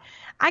 I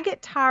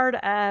get tired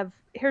of,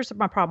 here's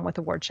my problem with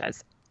award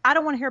shows. I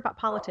don't want to hear about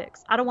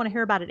politics. I don't want to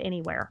hear about it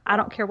anywhere. I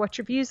don't care what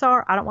your views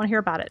are. I don't want to hear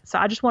about it. So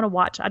I just want to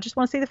watch. I just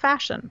want to see the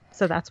fashion.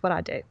 So that's what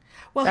I do.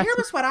 Well, here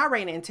was what I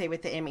ran into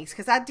with the Emmys,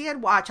 because I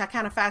did watch. I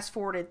kind of fast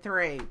forwarded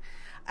through.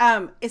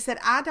 Is that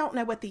I don't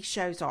know what these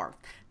shows are.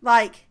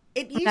 Like,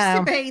 it used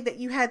to be that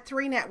you had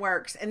 3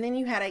 networks and then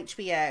you had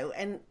HBO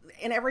and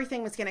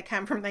everything was going to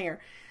come from there.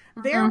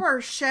 There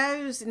were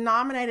shows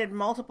nominated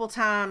multiple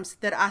times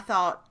that I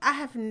thought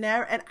and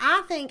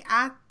I think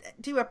I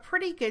do a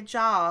pretty good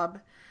job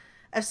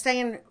of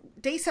staying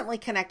decently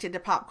connected to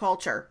pop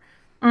culture.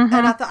 And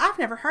I thought, I've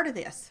never heard of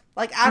this.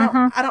 Like, I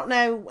don't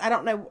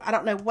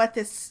know what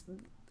this,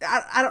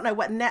 I don't know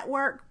what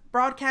network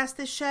broadcast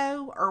this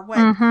show or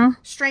what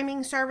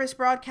streaming service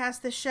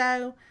broadcast this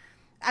show.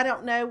 I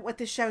don't know what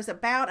this show's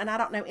about, and I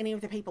don't know any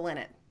of the people in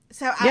it.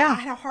 So I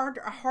had a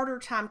harder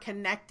time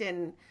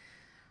connecting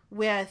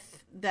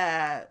with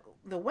the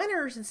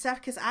winners and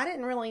stuff because I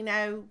didn't really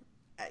know,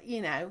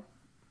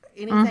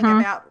 anything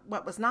about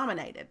what was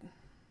nominated.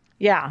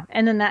 Yeah.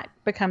 And then that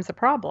becomes a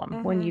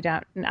problem when you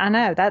don't. I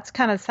know that's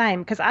kind of the same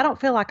because I don't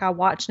feel like I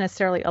watch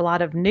necessarily a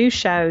lot of new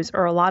shows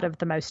or a lot of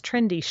the most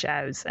trendy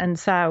shows. And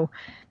so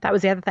that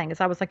was the other thing is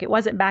I was like, it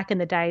wasn't back in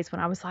the days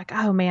when I was like,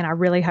 oh man, I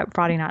really hope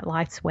Friday Night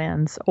Lights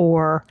wins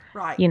or,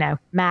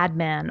 Mad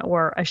Men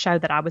or a show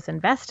that I was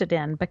invested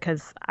in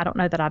because I don't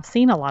know that I've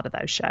seen a lot of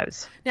those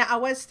shows. Now, I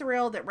was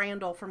thrilled that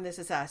Randall from This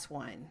Is Us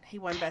won. He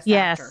won Best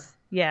Actor.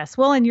 Yes.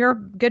 Well, and your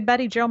good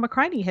buddy, Gerald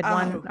McCraney, had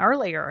won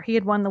earlier. He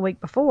had won the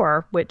week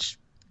before, which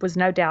was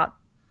no doubt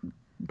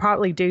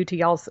probably due to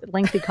y'all's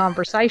lengthy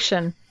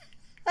conversation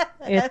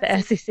at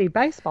the SEC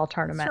baseball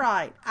tournament. That's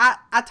right.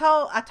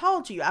 I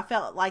told you, I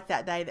felt like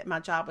that day that my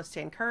job was to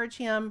encourage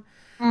him.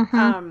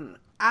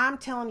 I'm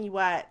telling you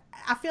what,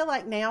 I feel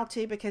like now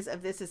too, because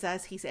of This Is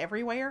Us, he's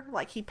everywhere.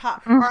 Like he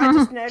popped, or I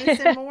just notice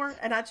him more.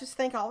 And I just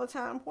think all the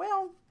time,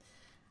 well,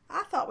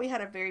 I thought we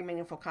had a very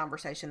meaningful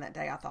conversation that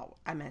day. I thought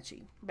I met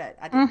you, but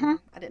I didn't.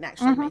 I didn't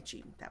actually meet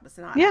you. That was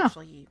not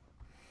actually you.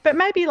 But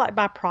maybe like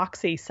by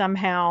proxy,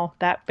 somehow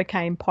that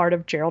became part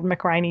of Gerald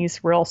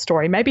McCraney's real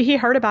story. Maybe he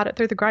heard about it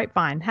through the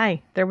grapevine.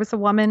 Hey, there was a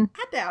woman.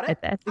 I doubt it.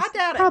 I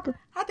doubt it.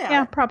 I doubt it.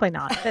 Yeah, probably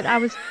not. But I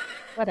was,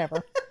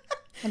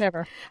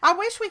 whatever. I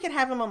wish we could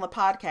have him on the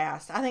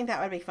podcast. I think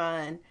that would be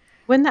fun.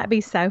 Wouldn't that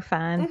be so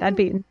fun? That'd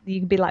be,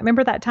 you'd be like,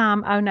 remember that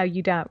time? Oh no,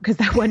 you don't, because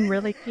that wasn't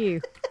really you.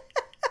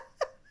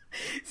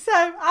 So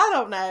I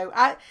don't know.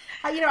 I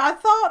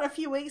thought a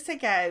few weeks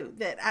ago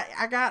that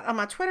I got on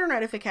my Twitter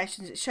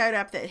notifications. It showed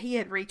up that he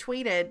had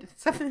retweeted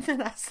something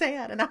that I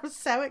said, and I was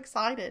so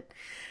excited.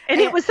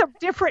 And it was a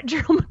different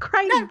Gerald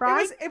McCraney,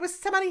 right? It was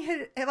somebody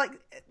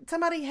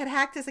had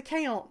hacked his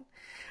account,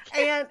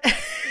 and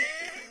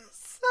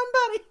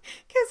somebody,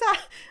 because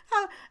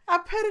I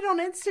put it on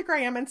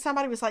Instagram, and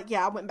somebody was like,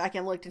 "Yeah, I went back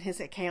and looked, and his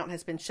account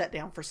has been shut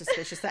down for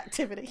suspicious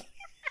activity."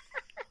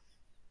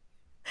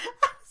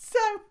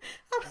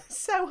 I'm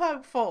so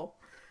hopeful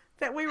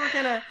that we were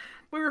gonna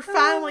We were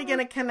finally going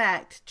to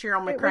connect,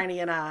 Cheryl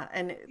McCraney and I,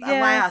 and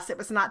alas, it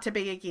was not to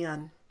be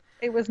again.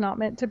 It was not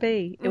meant to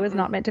be. It was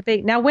not meant to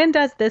be. Now, when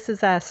does This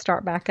Is Us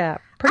start back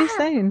up? Pretty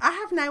soon. I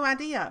have no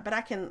idea, but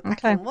I can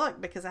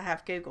look because I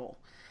have Google.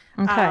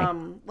 Okay.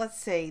 Let's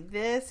see.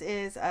 This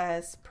Is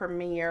Us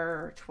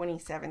premiere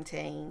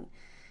 2017.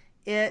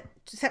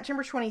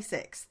 September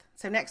 26th.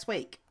 So next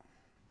week.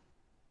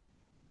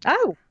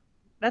 Oh,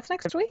 that's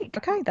next week.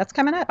 Okay, that's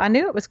coming up. I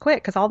knew it was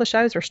quick because all the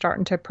shows are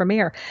starting to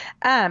premiere.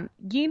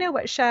 You know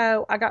what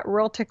show? I got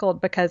real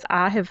tickled because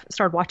I have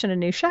started watching a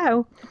new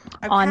show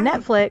on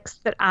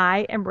Netflix that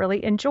I am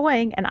really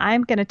enjoying, and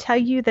I'm going to tell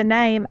you the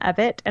name of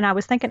it. And I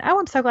was thinking, oh,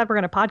 I'm so glad we're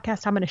going to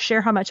podcast. I'm going to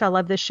share how much I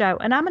love this show,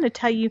 and I'm going to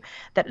tell you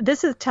that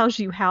tells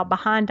you how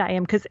behind I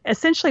am, because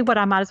essentially what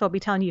I might as well be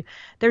telling you,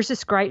 there's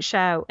this great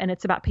show, and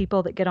it's about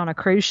people that get on a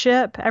cruise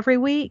ship every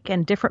week,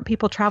 and different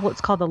people travel. It's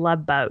called The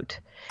Love Boat.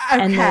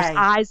 Okay. And there's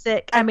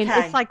Isaac. I mean,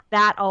 it's like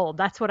that old.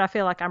 That's what I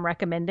feel like I'm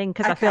recommending,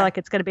 because I feel like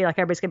it's going to be like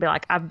everybody's going to be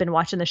like, I've been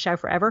watching the show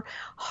forever.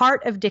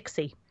 Heart of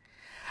Dixie.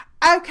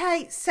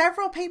 Okay,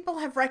 several people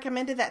have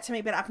recommended that to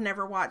me, but I've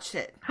never watched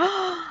it.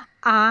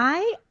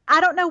 I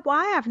don't know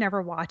why I've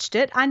never watched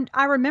it.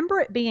 I remember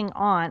it being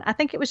on. I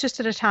think it was just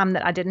at a time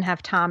that I didn't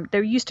have time.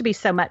 There used to be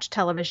so much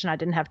television, I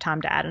didn't have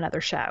time to add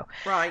another show.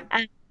 Right.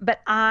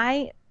 But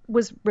I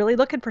was really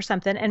looking for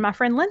something, and my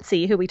friend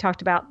Lindsay, who we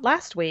talked about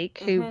last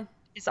week, who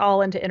is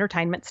all into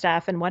entertainment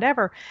stuff and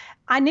whatever,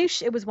 I knew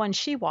it was one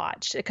she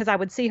watched because I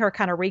would see her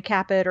kind of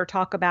recap it or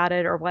talk about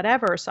it or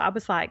whatever. So I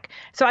was like,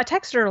 so I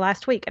texted her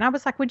last week and I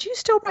was like, would you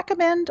still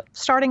recommend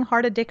starting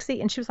Heart of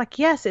Dixie? And she was like,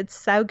 yes, it's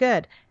so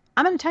good.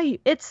 I'm going to tell you,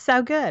 it's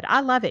so good.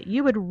 I love it.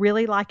 You would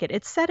really like it.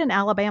 It's set in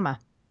Alabama.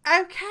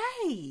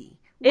 Okay.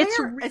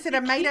 Is it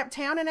a made-up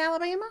town in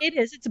Alabama? It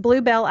is. It's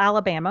Bluebell,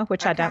 Alabama,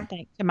 which I don't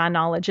think, to my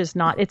knowledge, is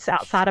not. It's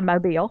outside of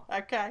Mobile.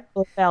 Okay.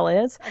 Bluebell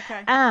is.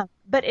 Okay.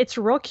 But it's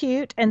real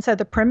cute. And so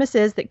the premise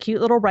is that cute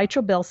little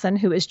Rachel Bilson,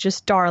 who is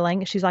just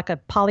darling, she's like a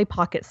Polly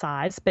Pocket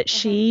size, but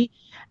she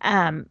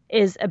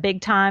is a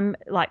big-time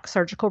like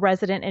surgical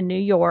resident in New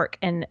York,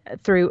 and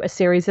through a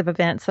series of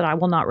events that I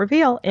will not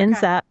reveal,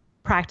 ends up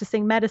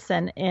practicing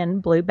medicine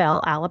in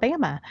Bluebell,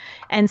 Alabama.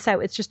 And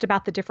so it's just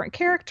about the different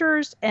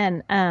characters.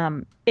 And I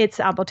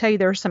will tell you,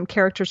 there are some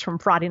characters from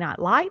Friday Night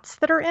Lights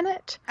that are in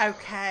it.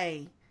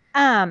 Okay.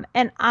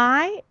 And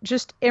I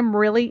just am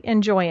really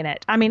enjoying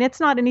it. I mean, it's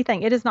not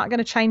anything. It is not going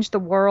to change the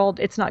world.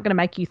 It's not going to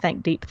make you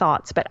think deep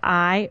thoughts, but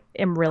I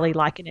am really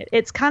liking it.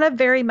 It's kind of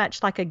very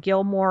much like a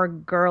Gilmore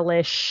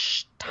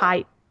Girlish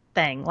type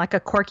thing, like a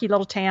quirky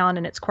little town,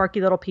 and it's quirky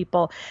little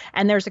people,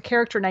 and there's a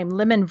character named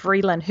Lemon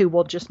Vreeland who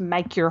will just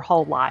make your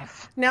whole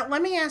life. Now,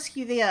 let me ask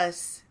you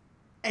this,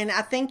 and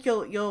I think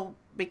you'll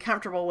be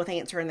comfortable with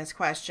answering this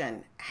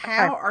question.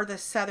 How are the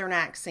Southern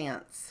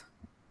accents?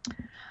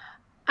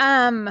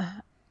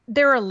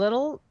 They're a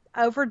little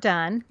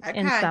overdone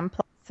in some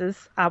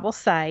places, I will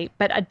say,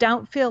 but I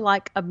don't feel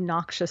like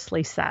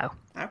obnoxiously so.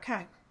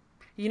 Okay.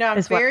 You know,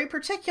 I'm very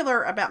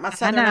particular about my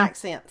Southern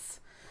accents.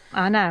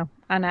 I know.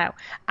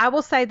 I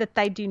will say that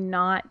they do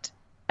not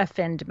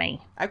offend me.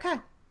 Okay.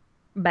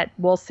 But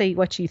we'll see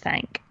what you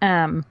think.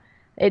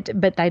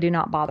 But they do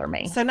not bother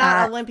me. So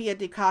not Olympia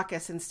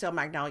Dukakis and Steel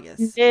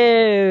Magnolias.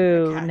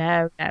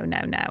 No.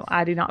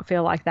 I do not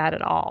feel like that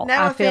at all.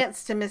 No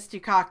offense to Miss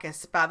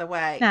Dukakis, by the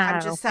way. No,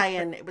 I'm just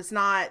saying it was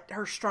not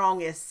her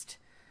strongest.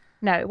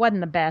 No, it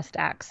wasn't the best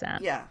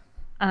accent. Yeah.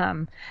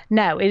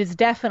 No, it is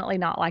definitely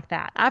not like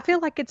that. I feel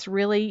like it's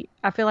really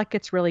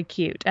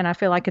cute, and I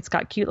feel like it's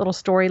got cute little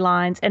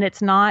storylines, and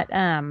it's not,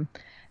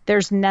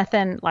 there's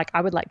nothing like,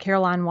 I would let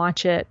Caroline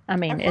watch it. I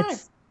mean,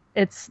 it's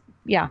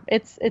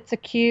a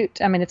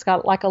cute, I mean, it's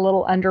got like a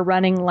little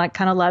underrunning, like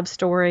kind of love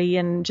story,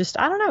 and just,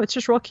 I don't know, it's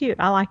just real cute.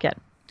 I like it.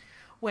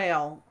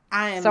 Well,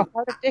 So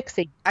Heart of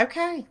Dixie.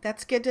 Okay.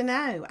 That's good to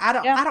know. I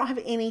don't have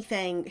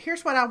anything.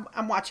 Here's what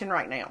I'm watching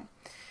right now.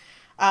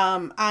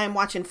 I am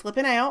watching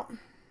Flipping Out.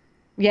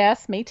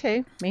 Yes, me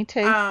too.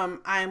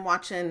 I'm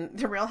watching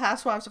The Real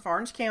Housewives of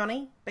Orange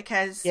County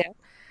because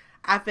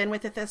I've been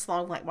with it this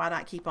long. Like, why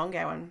not keep on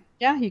going?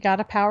 Yeah, you got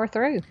to power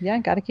through. Yeah,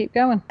 got to keep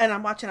going. And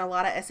I'm watching a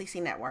lot of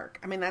SEC Network.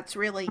 I mean, that's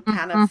really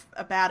kind of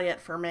about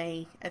it for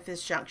me at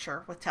this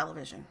juncture with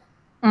television.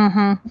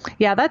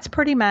 Yeah, that's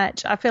pretty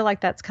much, I feel like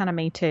that's kind of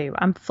me too.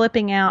 I'm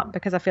flipping out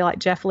because I feel like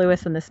Jeff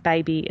Lewis and this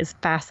baby is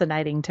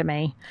fascinating to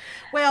me.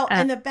 Well,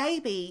 and the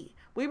baby...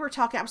 I was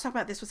talking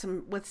about this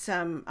with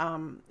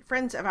some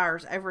friends of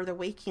ours over the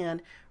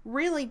weekend.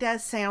 Really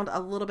does sound a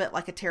little bit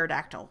like a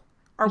pterodactyl,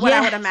 or what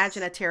I would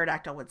imagine a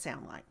pterodactyl would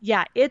sound like.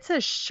 Yeah, it's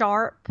a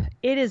sharp.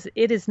 It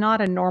is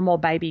not a normal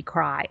baby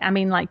cry. I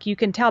mean, like you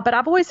can tell. But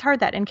I've always heard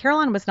that. And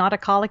Caroline was not a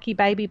colicky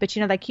baby, but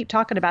they keep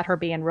talking about her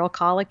being real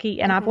colicky,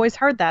 and I've always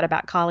heard that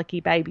about colicky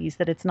babies,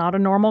 that it's not a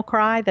normal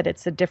cry, that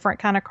it's a different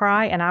kind of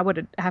cry, and I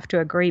would have to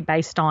agree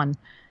based on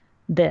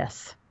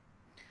this.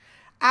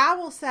 I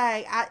will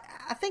say,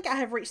 I think I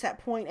have reached that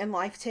point in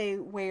life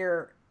too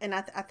where and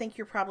I think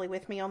you're probably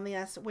with me on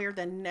this, where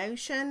the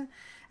notion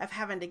of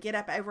having to get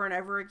up over and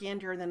over again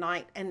during the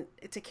night and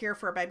to care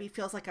for a baby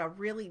feels like a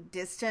really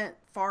distant,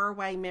 far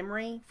away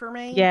memory for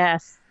me.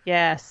 Yes,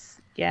 yes,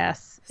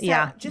 yes. So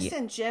yeah. just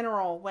in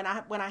general, when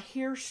I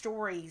hear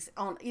stories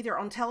on either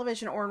on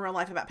television or in real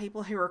life about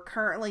people who are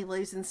currently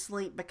losing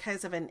sleep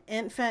because of an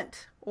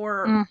infant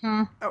or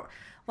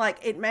like,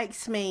 it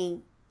makes me,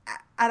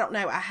 I don't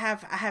know, I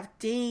have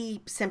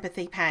deep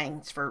sympathy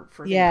pangs for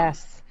them.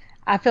 Yes.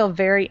 I feel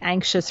very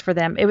anxious for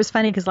them. It was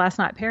funny because last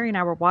night Perry and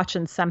I were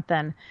watching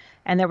something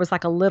and there was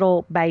like a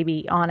little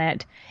baby on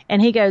it.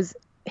 And he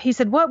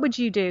said, what would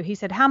you do? He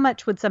said, how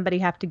much would somebody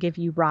have to give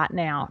you right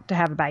now to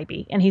have a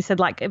baby? And he said,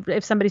 like,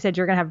 if somebody said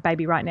you're going to have a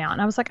baby right now.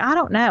 And I was like, I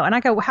don't know. And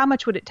I go, well, how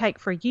much would it take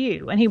for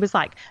you? And he was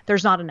like,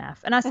 there's not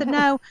enough. And I said,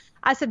 no.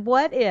 I said,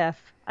 what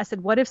if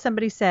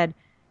somebody said,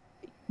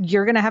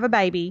 you're going to have a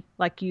baby,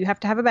 like you have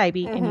to have a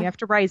baby and you have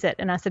to raise it.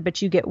 And I said,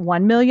 but you get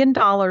 $1 million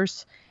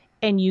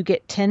and you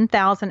get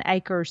 10,000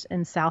 acres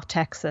in South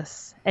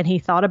Texas. And he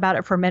thought about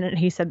it for a minute. And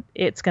he said,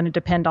 it's going to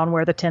depend on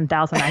where the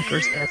 10,000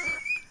 acres is.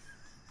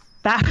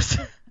 That was.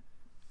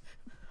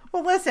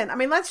 Well, listen, I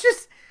mean, let's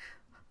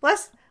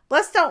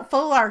don't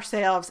fool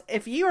ourselves.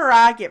 If you or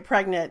I get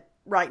pregnant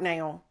right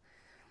now,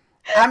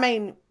 I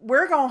mean,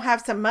 we're going to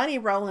have some money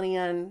rolling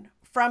in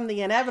from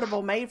the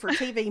inevitable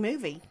made-for-TV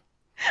movie.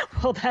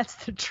 Well, that's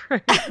the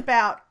truth.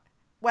 About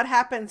what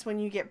happens when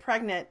you get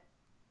pregnant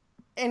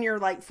in your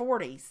late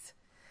 40s.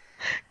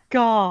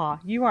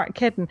 God, you aren't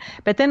kidding.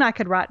 But then I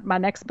could write my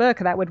next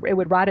book. It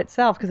would write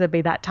itself because it'd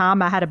be that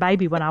time I had a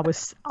baby when I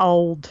was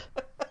old.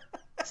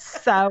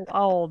 So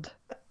old.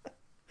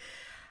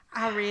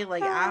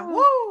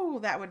 Whoa,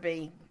 that would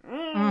be.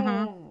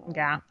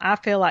 Yeah, I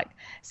feel like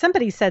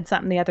somebody said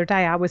something the other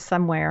day. I was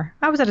somewhere.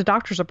 I was at a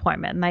doctor's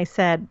appointment, and they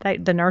said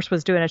the nurse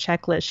was doing a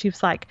checklist.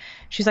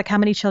 She's like, how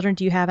many children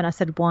do you have? And I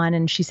said, 1.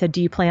 And she said,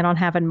 do you plan on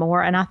having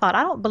more? And I thought,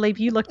 I don't believe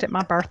you looked at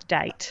my birth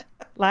date.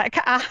 Like,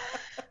 I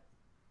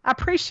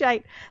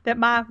appreciate that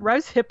my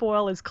rosehip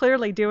oil is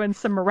clearly doing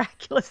some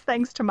miraculous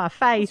things to my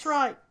face. That's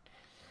right.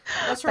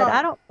 That's right. But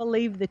I don't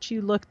believe that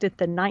you looked at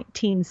the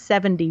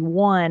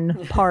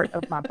 1971 part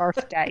of my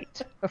birth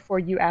date before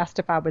you asked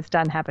if I was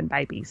done having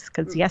babies.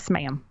 Because yes,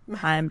 ma'am,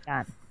 I'm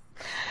done.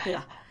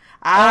 Yeah.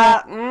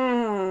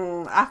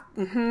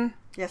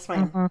 Yes,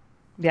 ma'am.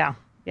 Yeah.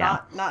 Yeah.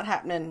 Not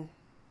happening.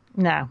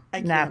 No.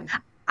 Again. No.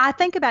 I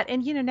think about,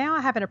 and now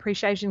I have an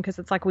appreciation because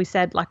it's like we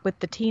said, like with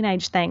the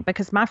teenage thing,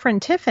 because my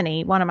friend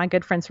Tiffany, one of my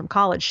good friends from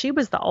college, she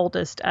was the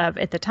oldest of,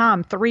 at the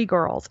time, 3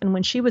 girls. And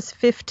when she was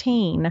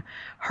 15,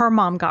 her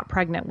mom got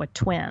pregnant with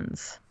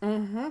twins.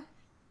 Mm-hmm.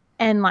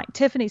 And like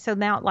Tiffany, so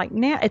now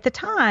at the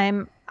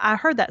time, I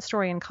heard that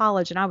story in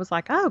college and I was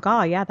like, oh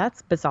God, yeah,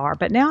 that's bizarre.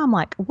 But now I'm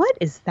like, what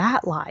is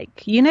that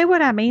like? You know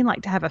what I mean?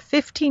 Like to have a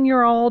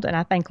 15-year-old and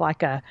I think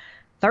like a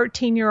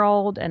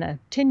 13-year-old and a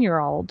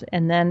 10-year-old.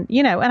 And then,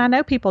 and I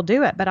know people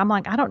do it, but I'm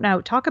like, I don't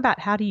know. Talk about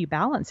how do you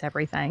balance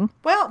everything?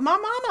 Well, my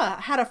mama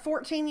had a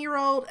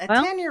 14-year-old, a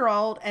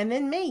 10-year-old, and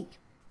then me.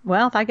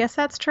 Well, I guess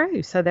that's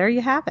true. So there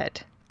you have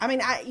it. I mean,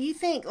 you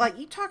think, like,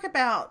 you talk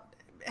about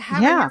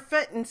having your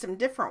foot in some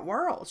different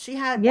worlds. She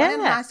had one in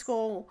high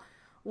school,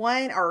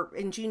 one or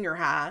in junior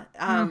high,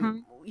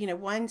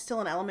 one still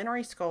in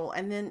elementary school,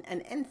 and then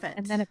an infant.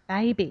 And then a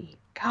baby.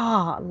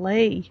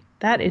 Golly.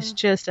 That is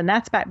just, and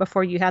that's back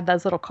before you had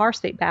those little car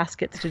seat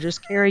baskets to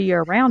just carry you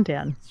around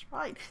in. That's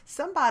right.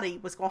 Somebody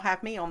was going to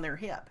have me on their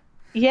hip.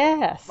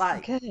 Yes.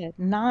 Good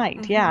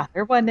night. Yeah.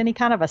 There wasn't any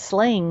kind of a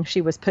sling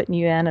she was putting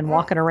you in and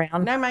walking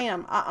around. No,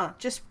 ma'am.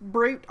 Just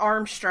brute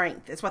arm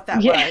strength is what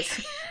that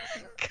was.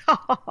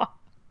 God.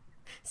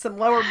 Some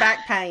lower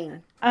back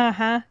pain.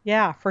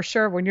 Yeah, for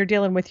sure. When you're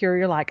dealing with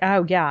you're like,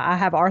 oh yeah, I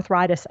have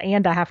arthritis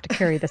and I have to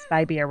carry this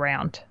baby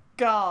around.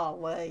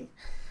 Golly.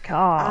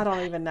 God. I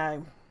don't even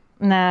know.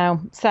 No.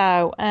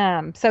 So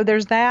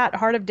there's that.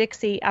 Heart of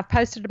Dixie. I've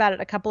posted about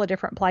it a couple of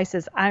different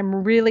places.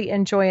 I'm really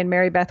enjoying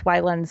Mary Beth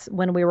Whalen's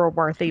When We Were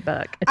Worthy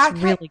book. It's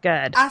really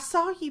good. I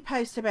saw you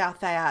post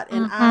about that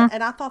and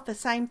I thought the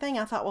same thing.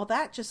 I thought, well,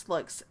 that just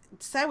looks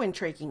so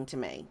intriguing to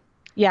me.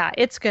 Yeah,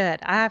 it's good.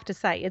 I have to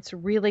say, it's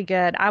really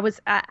good.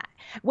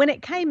 When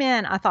it came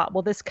in, I thought,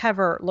 well, this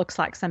cover looks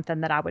like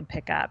something that I would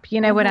pick up. You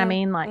know what I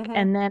mean? Like,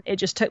 and then it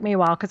just took me a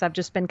while because I've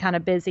just been kind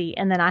of busy.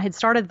 And then I had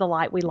started The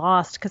Light We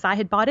Lost because I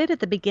had bought it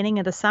at the beginning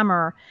of the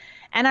summer.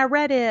 And I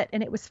read it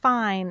and it was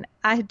fine.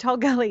 I had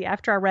told Gully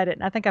after I read it,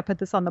 and I think I put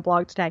this on the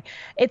blog today,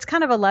 it's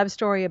kind of a love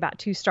story about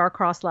 2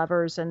 star-crossed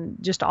lovers and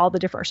just all the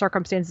different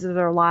circumstances of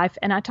their life.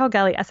 And I told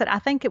Gully, I said, I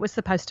think it was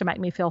supposed to make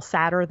me feel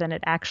sadder than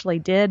it actually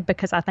did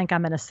because I think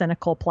I'm in a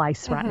cynical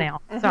place right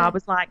now. So I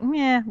was like,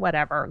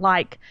 whatever.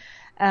 Like,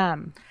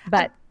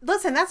 but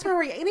listen, that's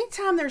where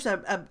anytime there's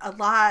a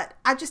lot,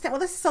 I just think, well,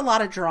 this is a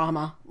lot of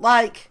drama.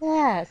 Like,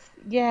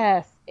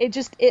 yes.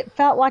 It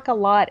felt like a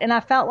lot. And I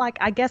felt like,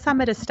 I guess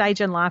I'm at a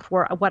stage in life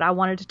where what I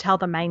wanted to tell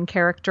the main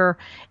character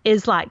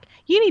is like,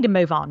 you need to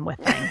move on with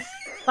things.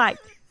 Like,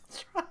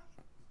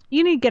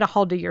 you need to get a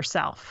hold of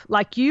yourself.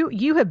 Like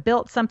you have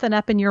built something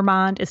up in your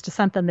mind as to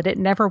something that it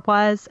never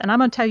was. And I'm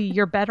going to tell you,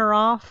 you're better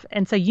off.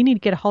 And so you need to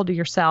get a hold of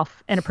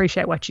yourself and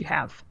appreciate what you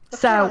have.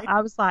 That's so right.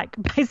 I was like,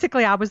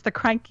 basically I was the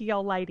cranky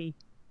old lady.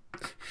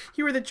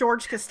 You were the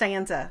George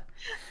Costanza.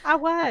 I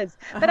was.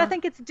 But I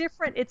think it's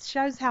different. It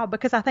shows how,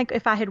 because I think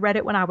if I had read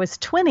it when I was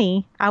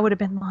 20, I would have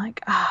been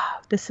like, oh,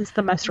 this is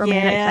the most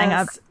romantic thing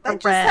I've ever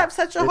just read. have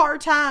such a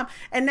hard time.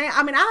 And now,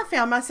 I mean, I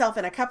found myself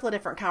in a couple of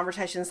different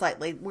conversations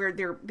lately where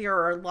there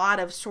are a lot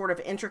of sort of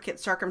intricate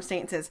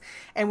circumstances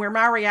and where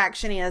my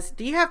reaction is,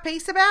 do you have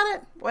peace about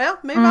it? Well,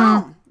 move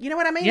on. You know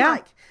what I mean? Yeah.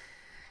 Like,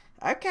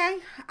 okay,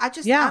 I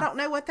don't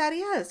know what that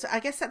is. I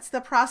guess that's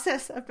the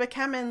process of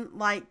becoming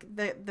like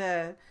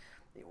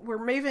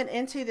we're moving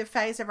into the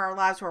phase of our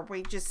lives where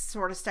we just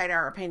sort of state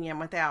our opinion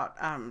without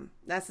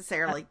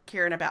necessarily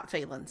caring about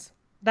feelings.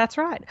 That's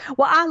right.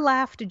 Well, I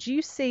laughed. Did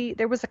you see,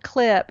 there was a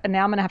clip, and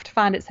now I'm going to have to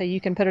find it so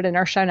you can put it in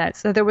our show notes.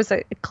 So there was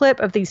a clip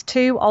of these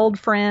two old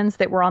friends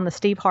that were on the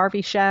Steve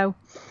Harvey show,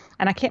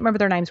 and I can't remember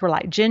their names, were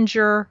like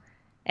Ginger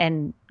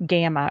and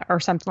Gamma or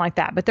something like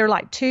that. But they're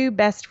like two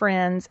best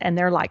friends, and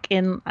they're like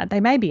they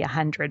may be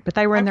 100, but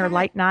they were in their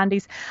late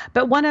 90s.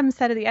 But one of them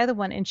said to the other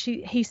one, and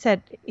he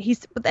said,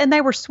 and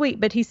they were sweet,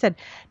 but he said,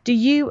 do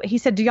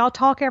y'all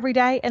talk every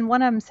day? And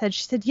one of them said,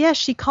 she said, yes,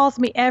 she calls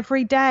me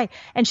every day.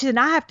 And she said,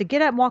 I have to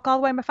get up and walk all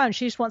the way to my phone.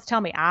 She just wants to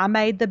tell me, I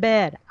made the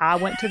bed. I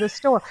went to the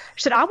store.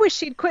 She said, I wish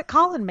she'd quit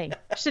calling me.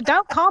 She said,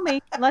 don't call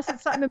me unless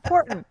it's something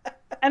important.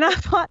 And I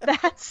thought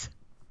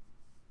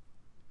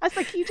I was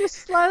like, you just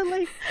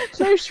slowly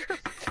lose your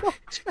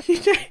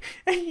filter.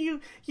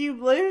 You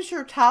lose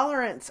your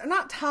tolerance,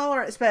 not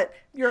tolerance, but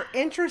your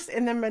interest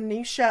in the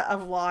minutia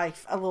of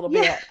life a little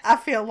bit. I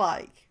feel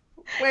like.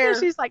 Where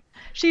she's like,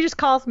 she just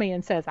calls me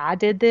and says, I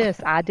did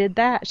this, I did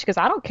that. She goes,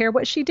 I don't care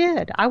what she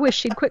did. I wish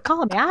she'd quit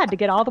calling me. I had to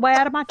get all the way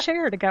out of my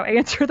chair to go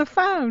answer the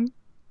phone.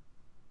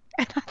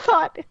 And I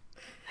thought,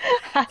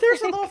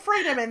 there's a little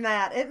freedom in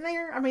that, isn't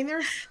there? I mean,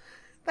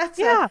 that's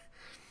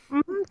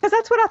because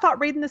that's what I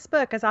thought reading this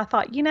book, is I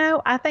thought,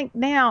 I think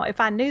now if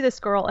I knew this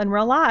girl in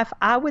real life,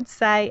 I would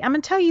say, I'm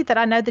going to tell you that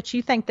I know that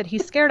you think that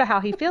he's scared of how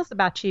he feels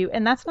about you.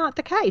 And that's not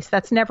the case.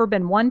 That's never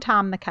been one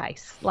time the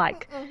case.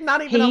 Like,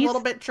 not even a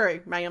little bit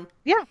true, ma'am.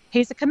 Yeah.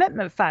 He's a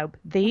commitment phobe.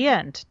 The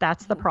end.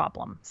 That's the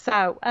problem.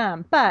 So,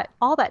 but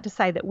all that to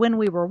say that when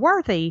we were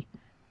worthy,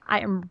 I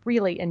am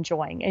really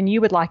enjoying, and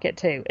you would like it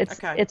too.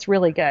 It's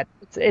really good.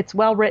 It's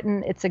well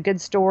written. It's a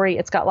good story.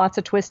 It's got lots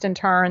of twists and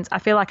turns. I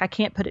feel like I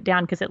can't put it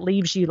down because it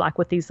leaves you like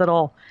with these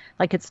little,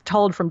 like it's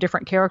told from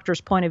different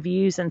characters' point of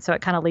views, and so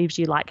it kind of leaves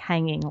you like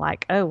hanging,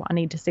 like, oh, I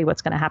need to see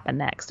what's going to happen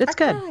next. It's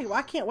good. Well,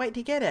 I can't wait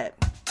to get it.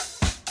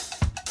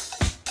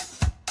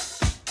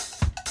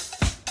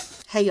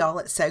 Hey y'all,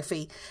 it's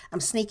Sophie.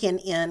 I'm sneaking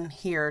in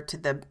here to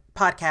the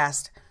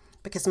podcast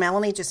because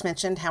Melanie just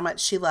mentioned how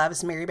much she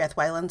loves Mary Beth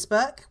Whalen's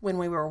book, When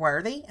We Were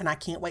Worthy, and I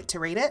can't wait to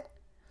read it.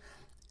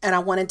 And I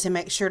wanted to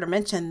make sure to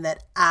mention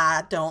that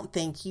I don't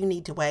think you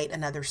need to wait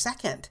another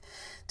second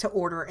to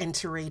order and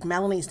to read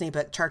Melanie's new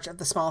book, Church of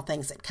the Small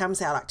Things. It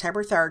comes out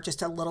October 3rd,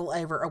 just a little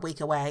over a week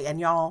away. And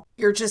y'all,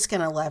 you're just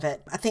going to love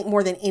it. I think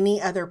more than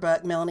any other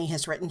book Melanie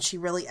has written, she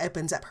really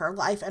opens up her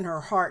life and her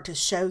heart to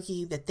show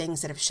you the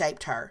things that have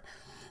shaped her.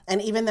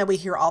 And even though we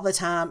hear all the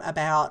time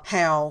about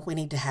how we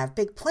need to have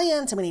big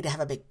plans and we need to have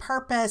a big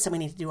purpose and we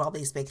need to do all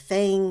these big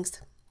things,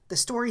 the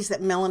stories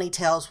that Melanie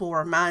tells will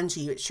remind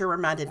you, it sure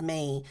reminded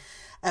me,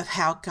 of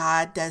how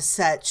God does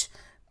such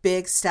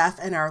big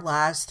stuff in our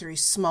lives through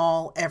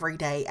small,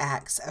 everyday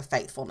acts of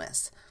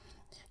faithfulness.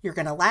 You're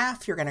going to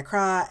laugh, you're going to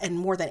cry, and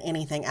more than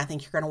anything, I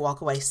think you're going to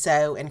walk away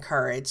so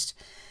encouraged.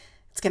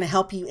 It's going to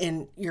help you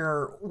in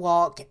your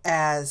walk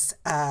as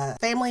a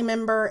family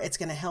member. It's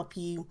going to help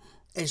you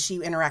as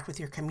you interact with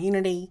your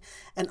community.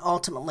 And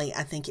ultimately,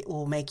 I think it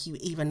will make you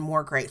even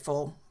more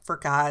grateful for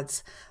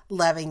God's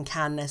loving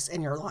kindness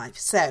in your life.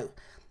 So,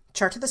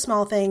 Church of the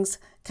Small Things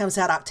comes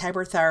out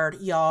October 3rd.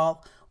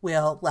 Y'all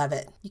will love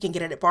it. You can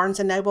get it at Barnes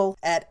 & Noble,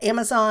 at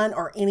Amazon,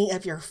 or any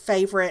of your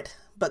favorite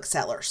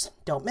booksellers.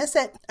 Don't miss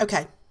it.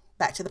 Okay,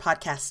 back to the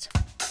podcast.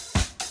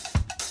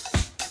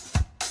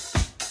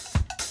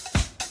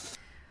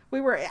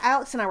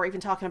 Alex and I were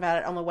even talking about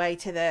it on the way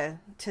to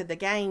the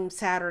game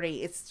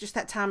Saturday. It's just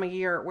that time of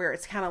year where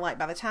it's kind of like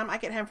by the time I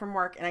get home from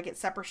work and I get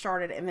supper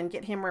started and then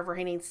get him wherever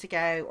he needs to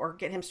go or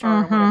get him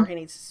started on whatever he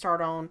needs to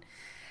start on,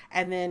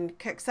 and then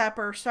cook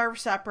supper, serve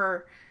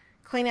supper,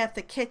 clean up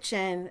the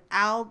kitchen,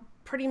 I'll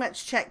pretty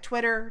much check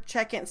Twitter,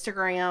 check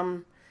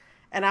Instagram,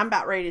 and I'm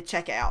about ready to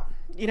check out.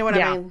 You know what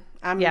I mean?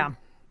 I'm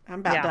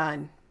about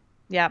done.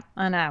 Yeah,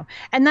 I know.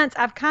 And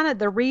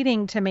the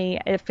reading to me,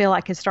 I feel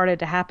like has started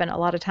to happen a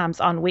lot of times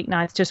on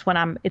weeknights, just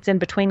when it's in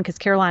between, because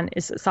Caroline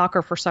is at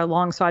soccer for so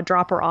long. So I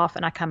drop her off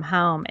and I come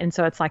home. And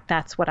so it's like,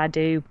 that's what I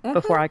do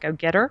before I go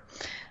get her.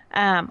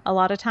 A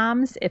lot of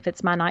times if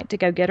it's my night to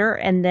go get her.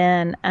 And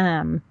then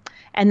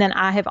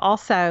I have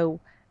also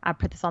I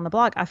put this on the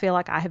blog. I feel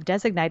like I have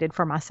designated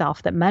for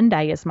myself that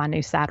Monday is my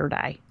new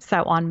Saturday.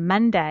 So on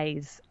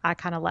Mondays, I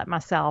kind of let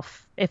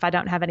myself, if I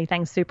don't have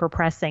anything super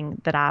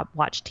pressing, that I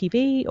watch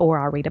TV or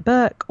I read a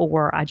book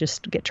or I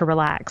just get to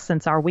relax,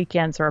 since our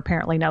weekends are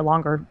apparently no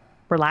longer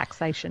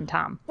relaxation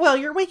time. Well,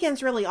 your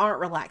weekends really aren't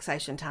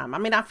relaxation time. I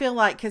mean, I feel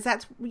like, because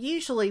that's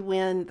usually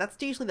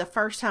the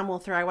first time we'll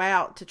throw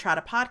out to try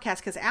to podcast,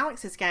 because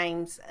Alex's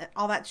games,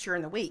 all that's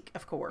during the week,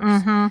 of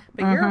course. But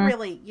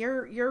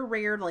you're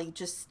rarely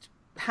just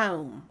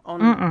home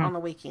on the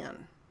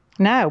weekend.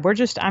 No,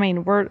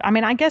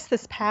 I guess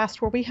this past,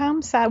 were we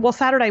home?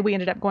 Saturday we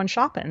ended up going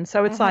shopping.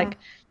 So it's like,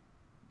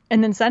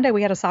 and then Sunday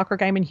we had a soccer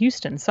game in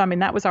Houston. So,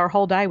 that was our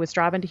whole day, was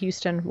driving to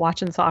Houston,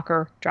 watching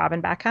soccer,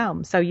 driving back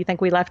home. So you think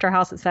we left our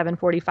house at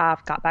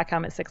 7:45, got back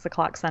home at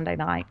 6:00 Sunday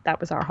night. That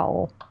was our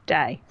whole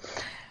day.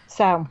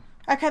 So.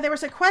 Okay. There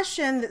was a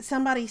question that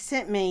somebody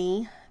sent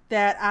me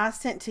that I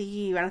sent to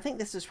you, and I think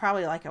this was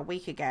probably like a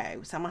week ago.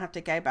 So I'm gonna have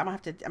to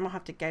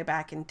go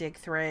back and dig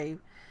through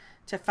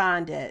to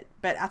find it.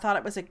 But I thought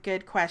it was a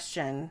good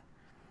question.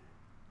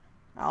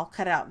 I'll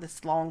cut out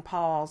this long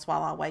pause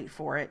while I wait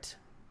for it.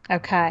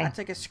 Okay. I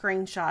took a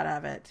screenshot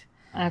of it.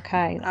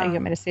 Okay. You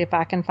want me to see if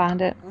I can find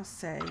it? Let's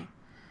see.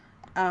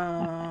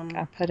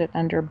 I put it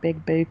under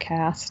Big Boo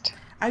Cast.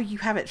 Oh, you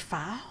have it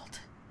filed?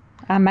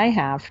 I may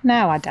have.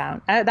 No, I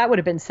don't. That would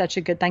have been such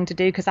a good thing to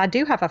do, because I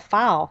do have a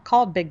file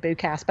called Big Boo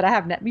Cast, but I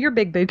have your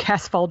Big Boo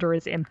Cast folder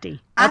is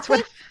empty. I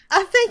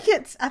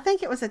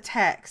think it was a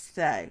text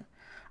though.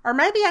 Or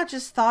maybe I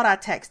just thought I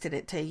texted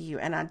it to you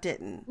and I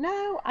didn't.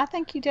 No, I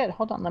think you did.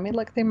 Hold on, let me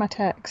look through my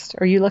text.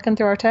 Are you looking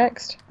through our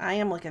text? I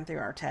am looking through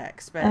our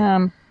text,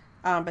 but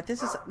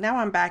this is, now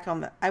I'm back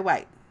on the, oh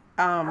wait.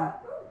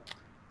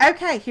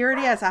 Okay, here it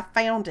is. I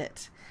found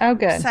it. Oh,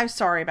 good. So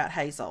sorry about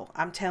Hazel.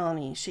 I'm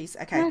telling you, she's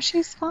okay. No,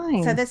 she's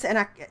fine.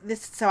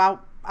 So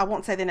I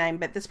won't say the name,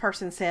 but this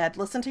person said,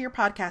 listen to your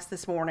podcast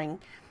this morning.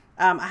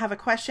 I have a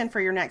question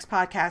for your next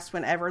podcast,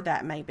 whenever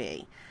that may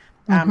be.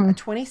 A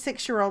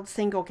 26-year-old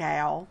single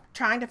gal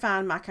trying to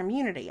find my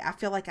community. I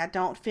feel like I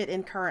don't fit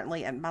in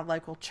currently at my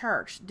local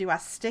church. Do I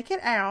stick it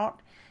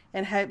out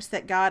in hopes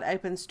that God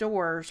opens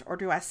doors, or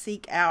do I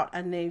seek out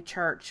a new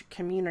church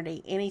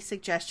community? Any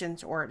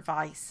suggestions or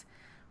advice?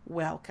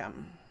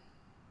 Welcome.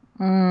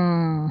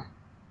 My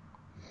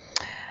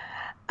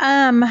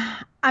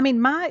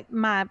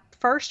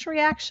first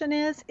reaction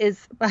is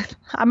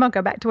I'm going to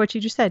go back to what you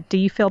just said. Do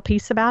you feel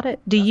peace about it?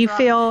 Do you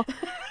feel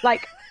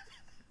like,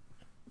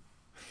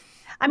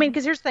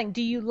 because here's the thing.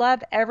 Do you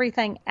love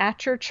everything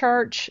at your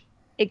church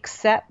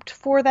except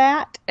for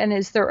that? And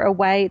is there a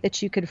way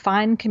that you could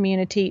find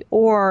community,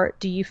 or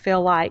do you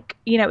feel like,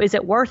 is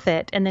it worth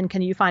it? And then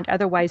can you find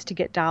other ways to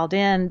get dialed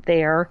in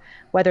there,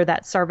 whether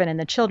that's serving in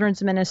the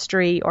children's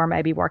ministry or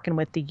maybe working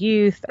with the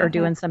youth or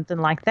doing something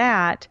like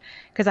that?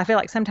 Because I feel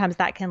like sometimes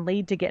that can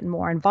lead to getting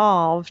more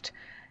involved.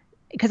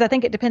 Because I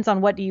think it depends on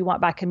what do you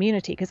want by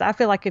community. Because I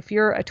feel like if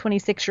you're a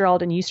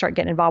 26-year-old and you start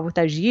getting involved with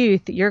those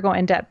youth, you're going to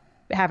end up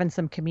having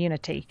some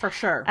community. For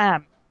sure.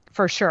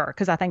 For sure.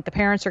 Because I think the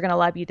parents are going to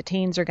love you. The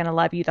teens are going to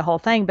love you, the whole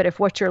thing. But if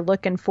what you're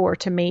looking for,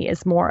 to me,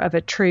 is more of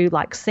a true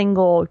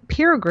single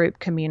peer group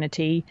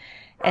community,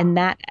 and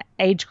that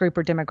age group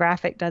or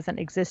demographic doesn't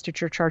exist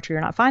at your church, or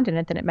you're not finding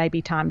it, then it may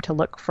be time to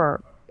look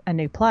for a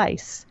new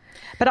place.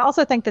 But I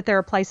also think that there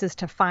are places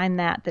to find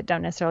that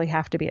don't necessarily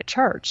have to be at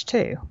church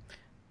too.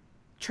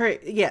 True.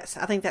 Yes,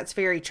 I think that's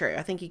very true.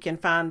 I think you can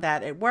find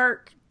that at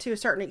work to a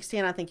certain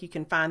extent. I think you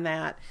can find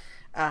that.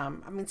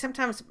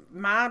 Sometimes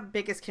my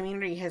biggest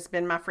community has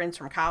been my friends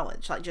from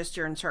college, just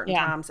during certain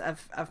times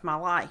of my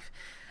life.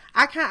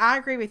 I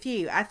agree with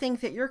you. I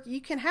think that you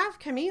can have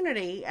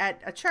community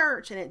at a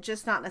church, and it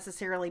just not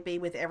necessarily be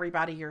with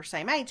everybody your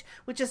same age,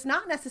 which is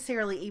not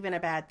necessarily even a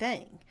bad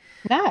thing.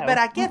 No. But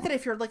I get that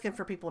if you're looking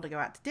for people to go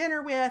out to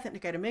dinner with and to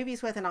go to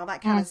movies with and all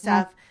that kind of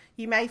stuff,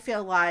 you may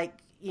feel like,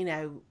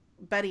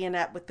 buddying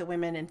up with the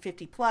women in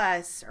 50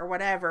 plus or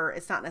whatever,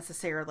 it's not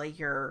necessarily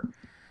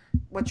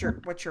what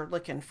you're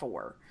looking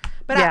for.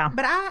 But I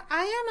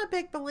am a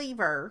big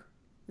believer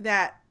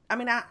that,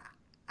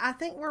 I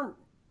think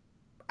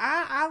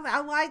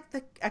I like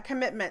a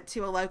commitment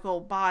to a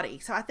local body.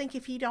 So I think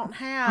if you don't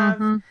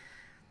have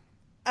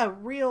a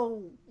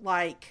real,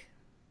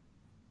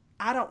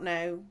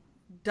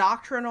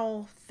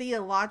 doctrinal,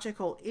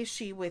 theological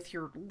issue with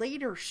your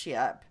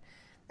leadership,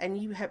 and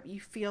you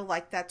feel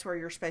like that's where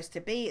you're supposed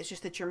to be, it's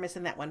just that you're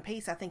missing that one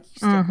piece, I think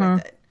you stick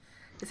with it.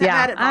 Is that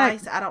bad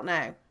advice? I don't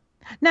know.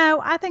 No,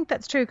 I think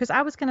that's true, because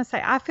I was going to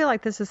say, I feel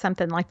like this is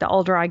something, the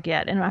older I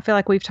get, and I feel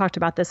like we've talked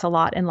about this a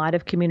lot in light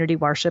of community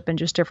worship and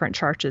just different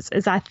churches,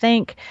 is I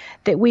think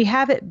that we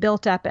have it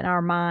built up in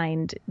our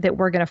mind that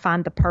we're going to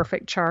find the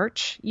perfect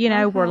church,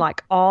 where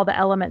all the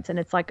elements, and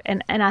it's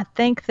and I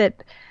think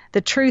that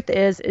the truth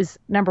is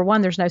number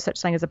one, there's no such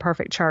thing as a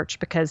perfect church,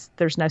 because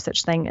there's no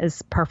such thing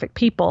as perfect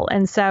people.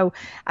 And so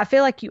I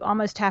feel like you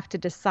almost have to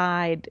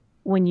decide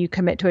when you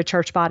commit to a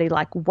church body,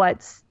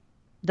 what's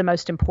the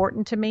most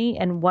important to me,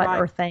 and what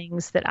are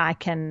things that I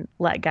can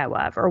let go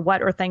of, or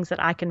what are things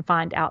that I can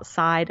find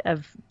outside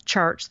of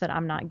church that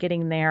I'm not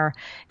getting there.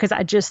 Because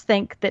I just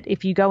think that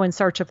if you go in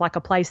search of like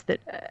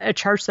a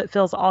church that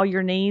fills all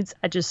your needs,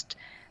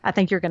 I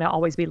think you're going to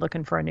always be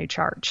looking for a new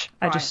church.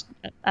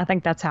 I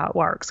think that's how it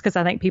works, because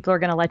I think people are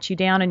going to let you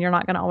down and you're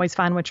not going to always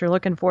find what you're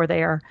looking for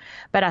there.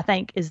 But I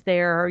think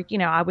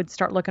I would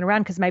start looking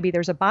around, because maybe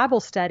there's a Bible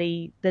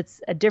study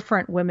that's a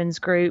different women's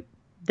group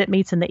that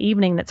meets in the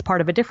evening that's part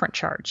of a different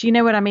church. You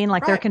know what I mean?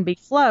 Like there can be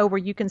flow where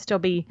you can still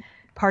be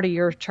part of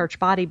your church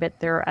body, but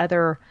there are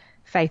other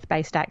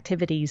faith-based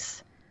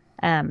activities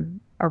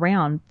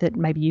around that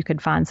maybe you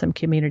could find some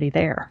community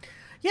there.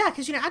 Yeah,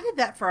 because, I did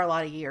that for a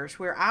lot of years,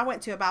 where I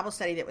went to a Bible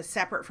study that was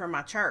separate from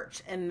my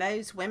church. And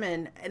those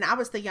women, and I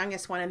was the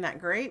youngest one in that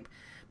group,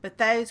 but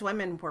those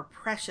women were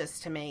precious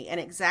to me and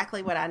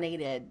exactly what I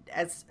needed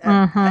as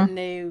a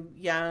new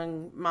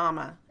young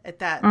mama at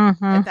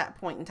that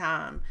point in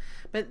time.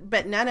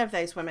 But none of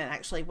those women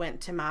actually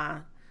went to my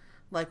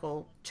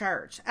local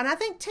church. And I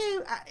think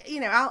too,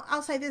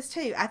 I'll say this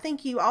too. I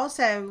think you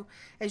also,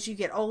 as you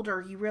get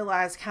older, you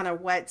realize kind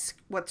of what's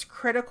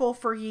critical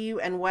for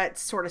you and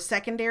what's sort of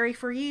secondary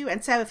for you.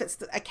 And so if it's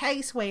a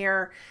case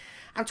where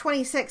I'm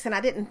 26 and I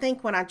didn't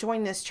think when I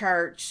joined this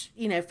church,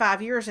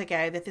 5 years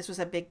ago, that this was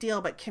a big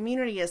deal, but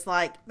community is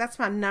like, that's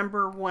my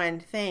number one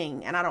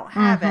thing and I don't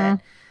have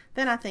it,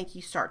 then I think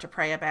you start to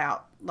pray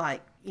about,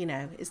 like,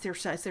 is there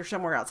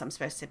somewhere else I'm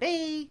supposed to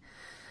be?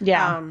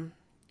 Yeah.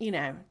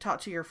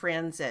 Talk to your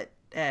friends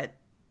at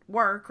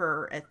work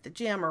or at the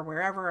gym or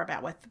wherever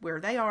about where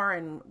they are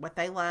and what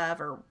they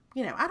love, or,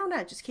 I don't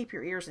know, just keep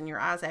your ears and your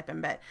eyes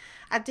open. But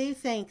I do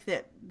think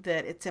that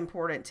it's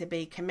important to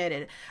be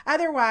committed.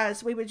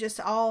 Otherwise, we would just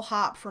all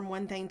hop from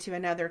one thing to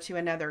another, to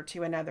another,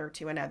 to another,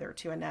 to another,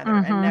 to another,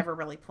 and never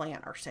really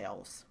plant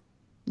ourselves.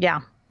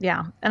 Yeah.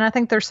 Yeah. And I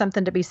think there's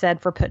something to be said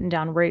for putting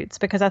down roots,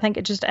 because I think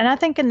and I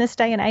think in this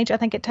day and age, I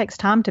think it takes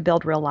time to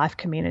build real life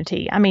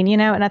community. I mean,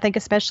 and I think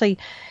especially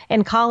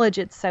in college,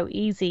 it's so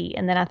easy.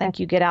 And then I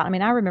think you get out. I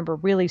mean, I remember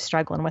really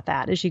struggling with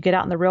that as you get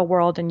out in the real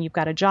world and you've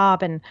got a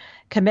job and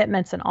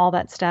commitments and all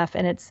that stuff.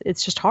 And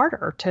it's just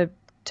harder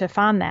to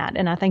find that.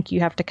 And I think you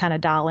have to kind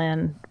of dial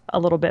in a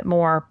little bit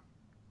more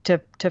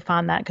to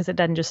find that, because it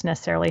doesn't just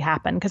necessarily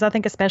happen. Because I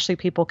think especially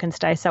people can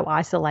stay so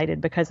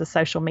isolated because of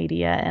social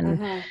media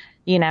and,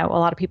 a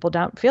lot of people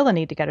don't feel the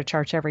need to go to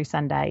church every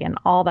Sunday and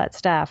all that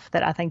stuff,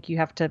 that I think you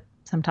have to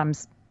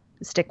sometimes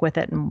stick with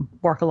it and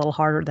work a little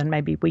harder than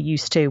maybe we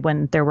used to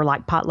when there were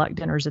like potluck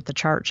dinners at the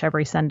church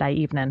every Sunday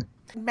evening.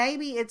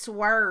 Maybe it's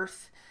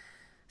worth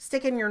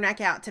sticking your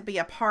neck out to be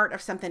a part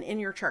of something in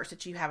your church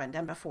that you haven't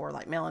done before,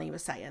 like Melanie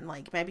was saying.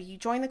 Like maybe you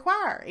join the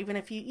choir, even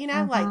if you,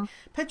 like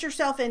put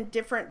yourself in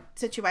different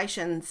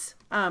situations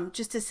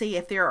just to see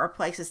if there are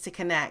places to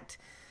connect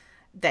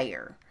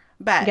there.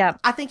 But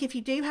I think if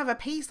you do have a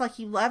piece, like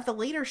you love the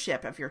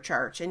leadership of your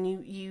church and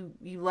you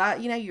love,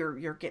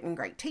 you're getting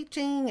great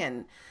teaching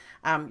and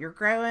you're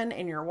growing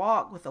in your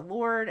walk with the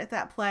Lord at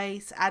that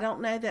place, I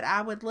don't know that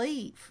I would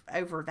leave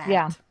over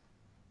that.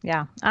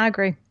 Yeah, I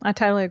agree. I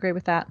totally agree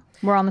with that.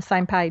 We're on the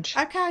same page.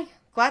 Okay.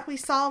 Glad we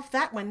solved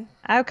that one.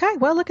 Okay.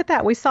 Well, look at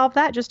that. We solved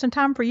that just in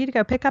time for you to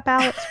go pick up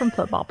Alex from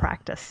football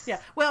practice. Yeah.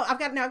 Well, I've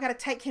got to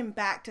take him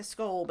back to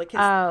school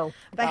because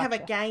they have a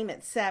game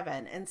at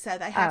 7, and so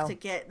they have to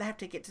get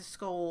to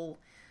school,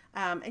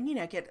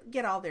 and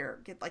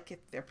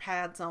get their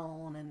pads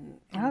on and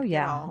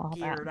get all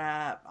geared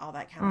up, all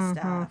that kind of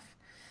stuff.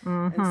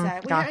 And so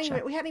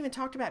we hadn't even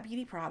talked about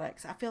beauty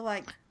products. I feel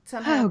like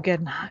somehow. Oh,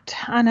 good night.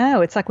 I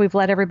know. It's like we've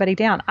let everybody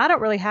down. I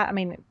don't really have,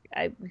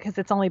 because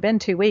it's only been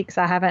 2 weeks,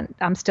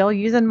 I'm still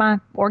using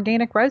my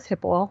organic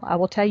rosehip oil. I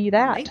will tell you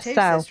that. Me too,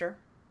 sister.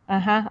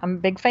 I'm a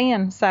big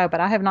fan. But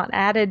I have not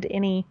added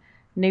any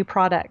new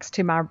products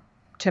to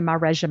my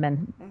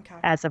regimen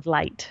as of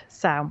late.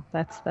 So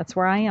that's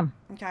where I am.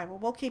 Okay. Well,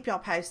 we'll keep y'all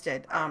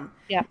posted. And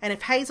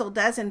if Hazel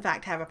does in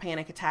fact have a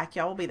panic attack,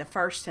 y'all will be the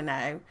first to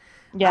know.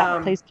 Yeah,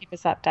 please keep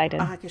us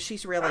updated. Because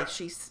she's really,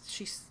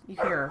 you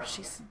hear her,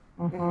 she's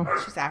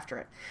after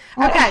it.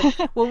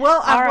 Okay, well,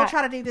 we'll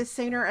try to do this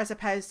sooner as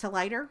opposed to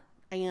later,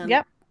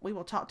 and we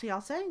will talk to y'all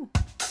soon.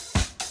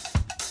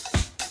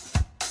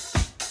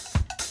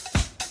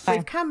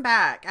 We've come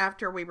back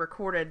after we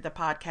recorded the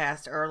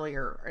podcast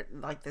earlier,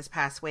 like this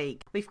past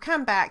week. We've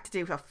come back to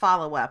do a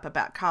follow-up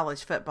about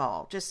college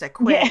football, just a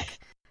quick.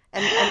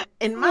 And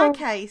in my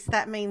case,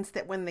 that means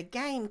that when the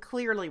game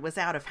clearly was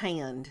out of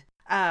hand,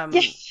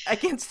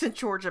 against the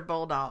Georgia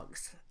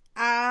Bulldogs,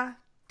 I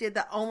did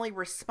the only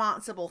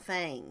responsible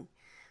thing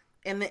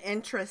in the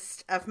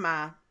interest of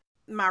my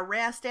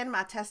rest and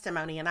my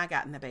testimony, and I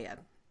got in the bed.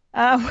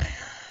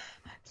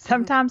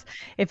 Sometimes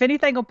if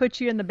anything will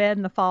put you in the bed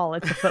in the fall,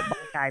 it's a football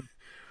game.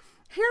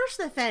 Here's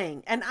the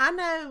thing, and I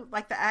know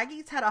like the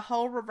Aggies had a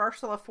whole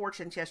reversal of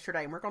fortunes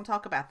yesterday, and we're going to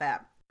talk about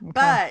that.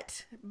 Okay.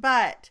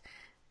 But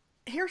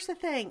here's the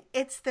thing,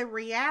 it's the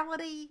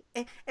reality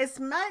as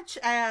much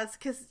as,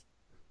 because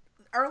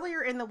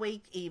earlier in the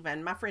week,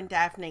 even my friend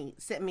Daphne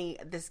sent me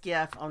this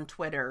GIF on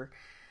Twitter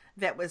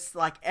that was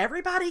like,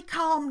 everybody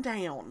calm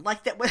down.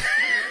 Like that was,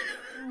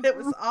 it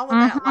was all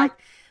about like,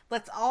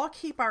 let's all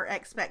keep our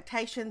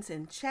expectations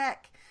in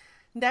check.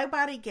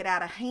 Nobody get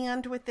out of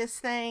hand with this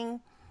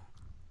thing.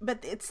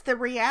 But it's the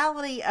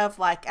reality of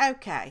like,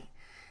 okay,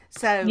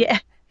 so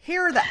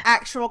here are the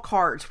actual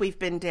cards we've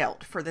been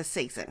dealt for the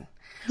season.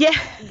 Yeah.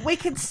 We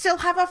could still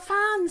have a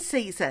fine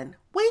season.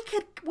 We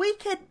could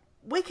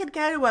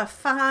go to a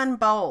fine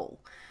bowl.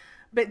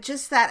 But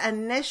just that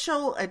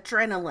initial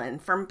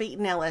adrenaline from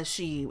beating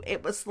LSU,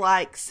 it was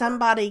like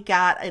somebody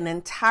got an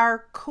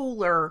entire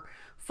cooler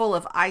full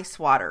of ice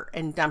water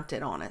and dumped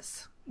it on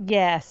us.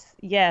 Yes,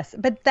 yes.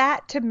 But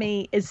that to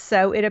me is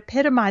so, it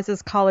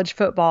epitomizes college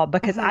football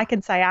because I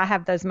can say I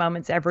have those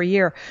moments every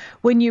year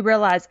when you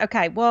realize,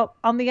 okay, well,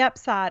 on the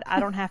upside, I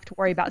don't have to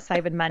worry about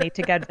saving money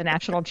to go to the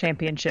national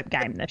championship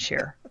game this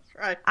year.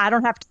 Right. I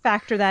don't have to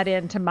factor that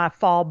into my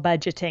fall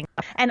budgeting.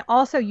 And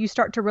also you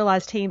start to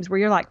realize teams where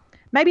you're like,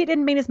 maybe it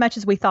didn't mean as much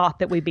as we thought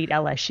that we beat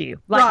LSU.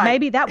 Like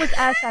maybe that was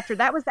us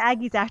that was the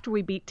Aggies after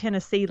we beat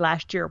Tennessee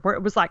last year, where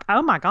it was like,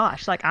 oh my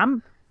gosh, like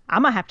I'm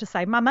going to have to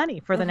save my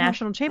money for the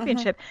national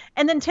championship.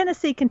 And then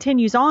Tennessee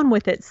continues on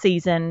with its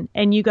season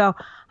and you go,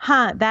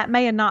 that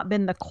may have not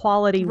been the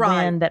quality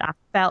win that I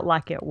felt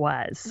like it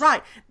was.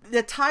 Right.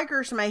 The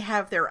Tigers may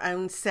have their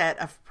own set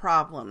of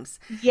problems.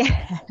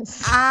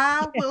 Yes.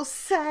 I will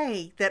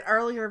say that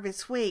earlier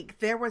this week,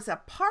 there was a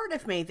part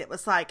of me that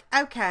was like,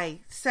 okay,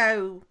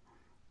 so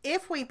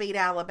if we beat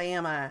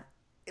Alabama,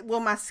 will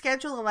my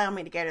schedule allow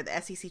me to go to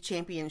the SEC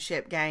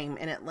championship game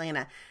in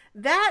Atlanta?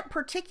 That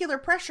particular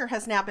pressure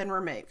has now been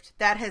removed.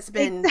 That has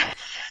been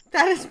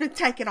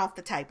taken off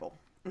the table.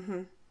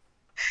 Mm-hmm.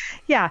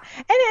 Yeah.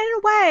 And in a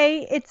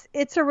way,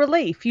 it's a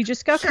relief. You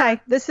just go, okay,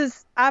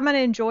 I'm going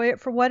to enjoy it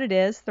for what it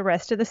is the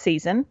rest of the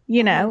season.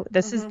 You know,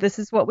 this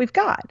is what we've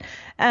got.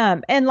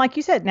 And like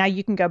you said, now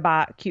you can go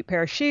buy a cute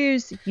pair of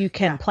shoes. You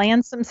can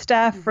plan some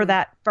stuff for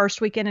that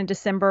first weekend in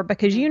December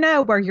because you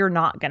know where you're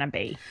not going to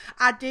be.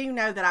 I do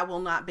know that I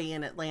will not be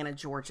in Atlanta,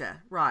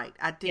 Georgia. Right.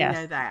 I do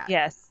know that.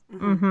 Yes.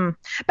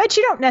 But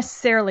you don't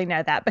necessarily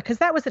know that because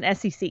that was an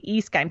SEC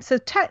East game. So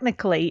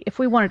technically, if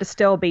we wanted to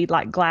still be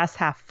like glass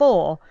half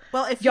full,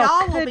 well, if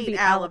y'all will beat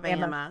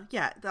Alabama,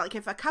 like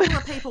if a couple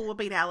of people will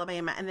beat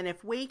Alabama, and then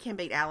if we can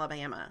beat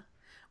Alabama,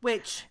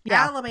 which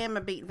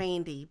Alabama beat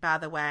Vandy, by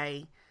the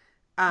way,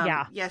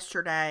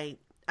 yesterday,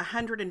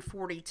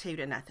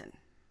 142-0.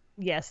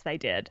 Yes, they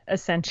did.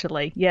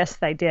 Essentially, yes,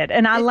 they did.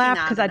 And I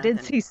laughed because I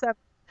did see some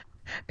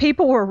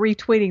people were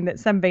retweeting that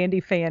some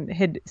Vandy fan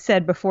had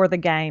said before the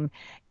game,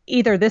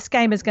 either this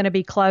game is going to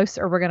be close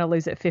or we're going to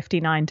lose it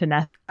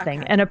 59-0.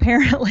 Okay. And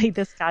apparently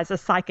this guy's a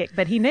psychic,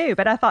 but he knew.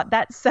 But I thought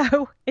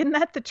isn't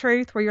that the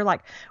truth where you're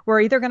like,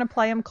 we're either going to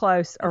play them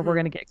close or we're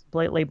going to get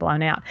completely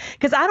blown out?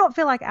 Because I don't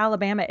feel like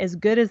Alabama, as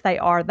good as they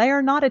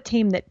are not a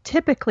team that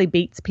typically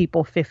beats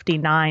people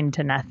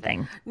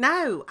 59-0.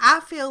 No, I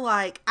feel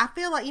like,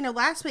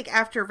 last week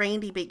after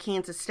Vandy beat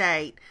Kansas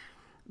State,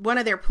 one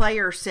of their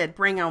players said,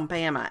 bring on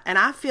Bama. And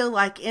I feel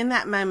like in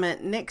that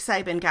moment, Nick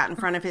Saban got in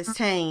front of his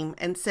team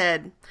and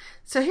said,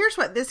 so here's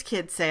what this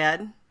kid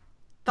said.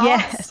 Thoughts?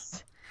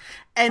 Yes.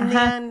 And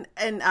then,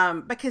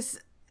 because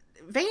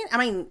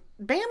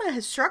Bama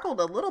has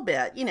struggled a little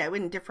bit,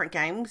 in different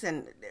games.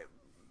 And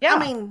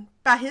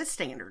by his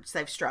standards,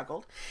 they've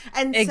struggled.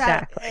 And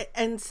exactly.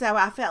 So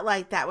I felt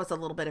like that was a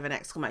little bit of an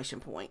exclamation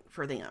point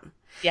for them.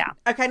 Yeah.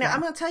 Okay. Now I'm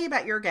going to tell you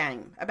about your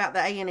game, about the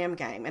A&M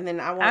game. And then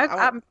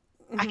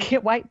I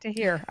can't wait to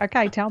hear.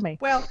 Okay, tell me.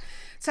 Well,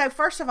 so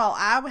first of all,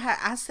 I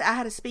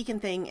had a speaking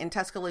thing in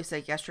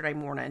Tuscaloosa yesterday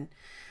morning,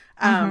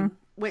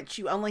 which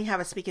you only have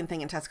a speaking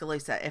thing in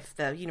Tuscaloosa if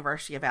the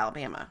University of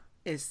Alabama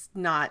is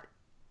not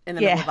in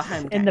the middle of a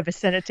home game. In the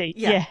vicinity,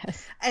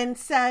 yes. And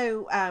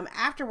so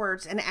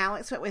afterwards, and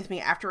Alex went with me,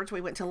 afterwards we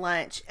went to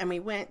lunch, and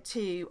we went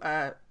to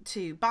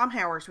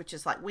Baumhauer's, which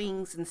is like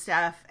wings and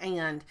stuff,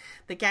 and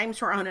the games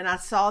were on, and I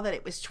saw that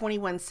it was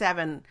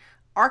 21-7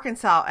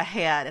 Arkansas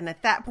ahead, and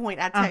at that point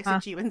I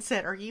texted you and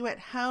said, are you at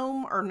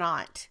home or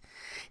not?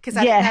 Because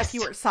I didn't know if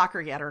you were at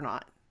soccer yet or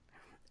not.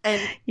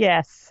 And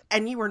yes,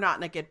 and you were not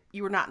in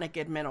a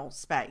good mental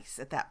space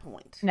at that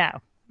point. No,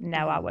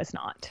 I was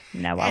not.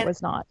 I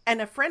was not.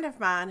 And a friend of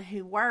mine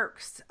who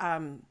works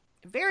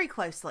very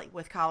closely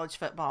with college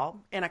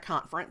football in a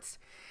conference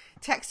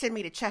texted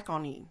me to check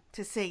on you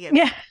to see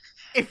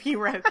if you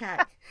were okay.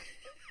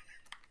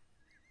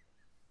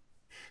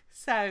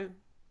 So.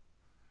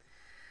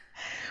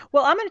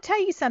 Well, I'm going to tell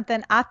you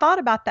something. I thought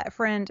about that,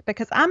 friend,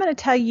 because I'm going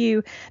to tell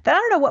you that I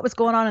don't know what was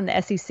going on in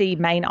the SEC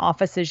main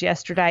offices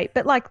yesterday,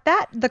 but like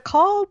the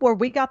call where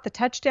we got the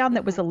touchdown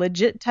that was a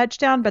legit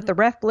touchdown, but the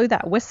ref blew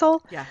that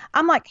whistle. Yeah.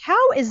 I'm like,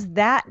 how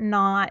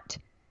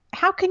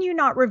can you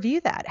not review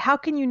that? How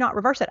can you not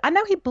reverse it? I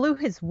know he blew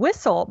his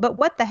whistle, but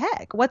what the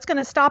heck? What's going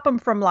to stop him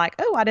from like,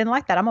 oh, I didn't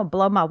like that. I'm going to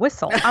blow my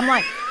whistle. I'm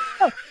like,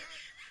 oh.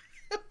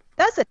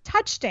 That's a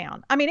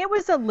touchdown. I mean, it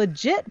was a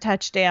legit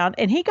touchdown,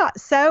 and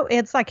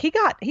it's like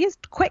he's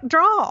quick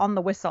draw on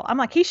the whistle. I'm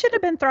like, he should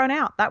have been thrown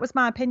out. That was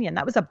my opinion.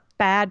 That was a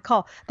bad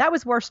call. That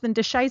was worse than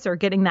DeShazer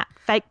getting that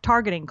fake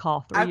targeting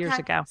call 3 years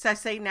ago. So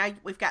see, now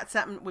we've got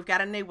something. We've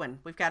got a new one.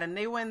 We've got a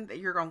new one that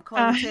you're going to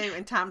cling to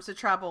in times of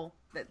trouble.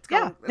 That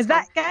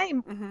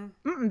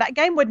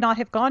game would not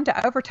have gone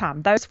to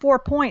overtime. Those 4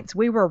 points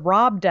we were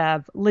robbed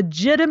of,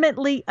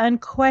 legitimately,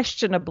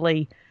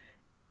 unquestionably,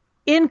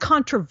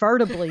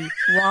 incontrovertibly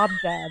robbed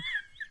of.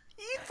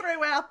 You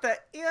threw out the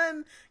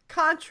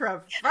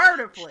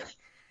incontrovertibly.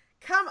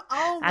 Come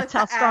on, that's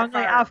how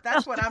strongly I felt.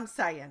 That's what I'm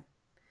saying.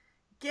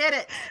 Get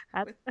it.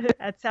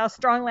 That's how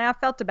strongly I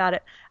felt about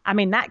it. I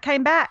mean, that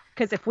came back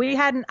because if we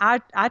hadn't, I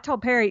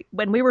told Perry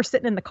when we were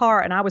sitting in the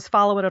car and I was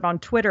following it on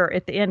Twitter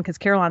at the end because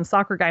Carolina's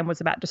soccer game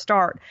was about to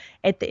start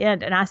at the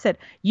end. And I said,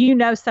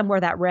 somewhere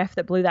that ref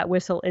that blew that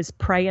whistle is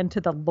praying to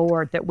the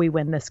Lord that we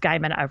win this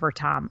game in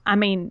overtime. I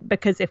mean,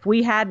 because if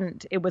we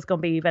hadn't, it was going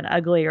to be even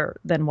uglier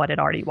than what it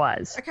already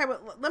was. Okay,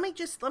 well, let me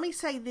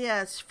say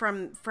this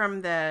from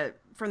the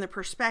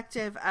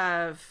perspective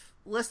of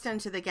listening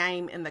to the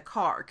game in the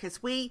car,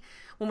 because when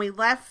we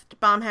left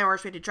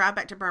Baumhauer's, we had to drive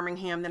back to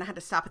Birmingham, then I had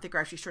to stop at the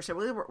grocery store,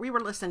 so we were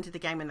listening to the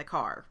game in the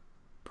car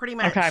pretty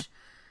much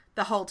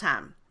the whole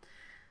time.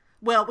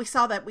 Well, we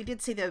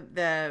did see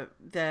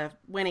the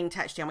winning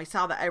touchdown, we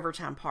saw the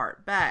overtime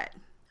part, but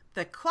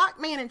the clock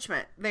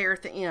management there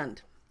at the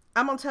end,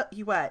 I'm gonna tell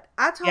you what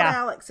I told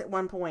Alex at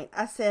one point.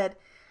 I said,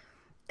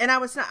 and I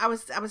was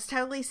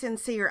totally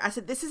sincere, I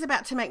said, this is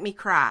about to make me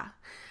cry.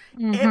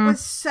 Mm-hmm. It was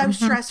so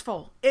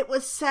stressful. It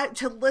was so,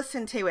 to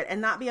listen to it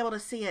and not be able to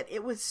see it.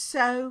 It was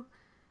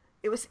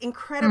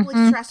incredibly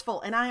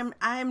stressful. And I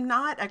am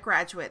not a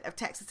graduate of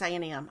Texas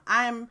A&M.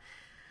 I'm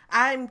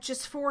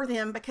just for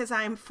them because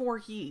I am for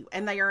you,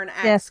 and they are an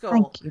ag school.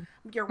 Thank you.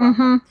 You're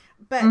welcome.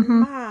 But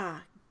my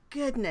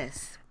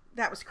goodness,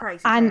 that was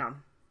crazy.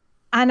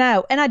 I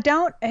know.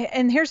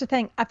 And here's the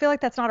thing. I feel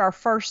like that's not our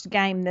first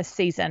game this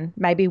season.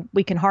 Maybe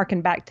we can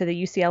harken back to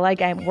the UCLA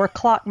game where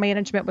clock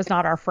management was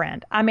not our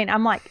friend. I mean,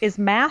 I'm like, is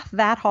math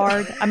that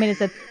hard? I mean,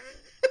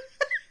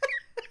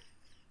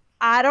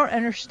 I don't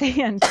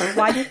understand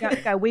why you go,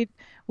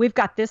 we've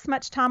got this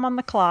much time on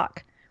the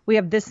clock. We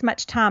have this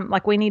much time.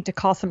 Like, we need to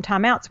call some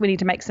timeouts. We need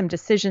to make some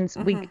decisions.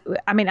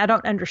 I mean, I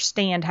don't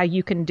understand how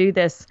you can do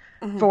this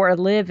for a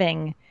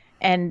living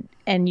and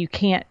you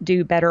can't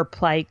do better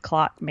play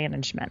clock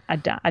management. I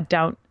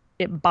don't,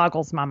 it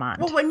boggles my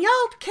mind. Well, when y'all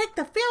kicked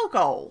the field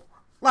goal,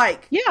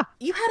 you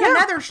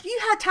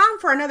had time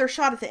for another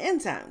shot at the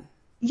end zone.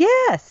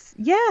 Yes.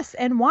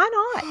 And why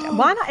not?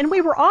 Why not? And we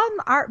were on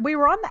the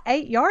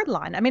 8-yard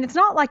line. I mean, it's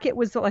not like it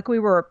was like we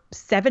were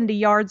 70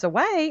 yards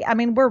away. I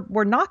mean,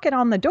 we're knocking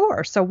on the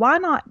door. So why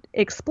not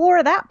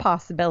explore that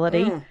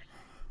possibility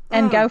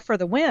and go for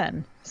the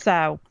win?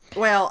 So,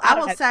 well, I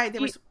will say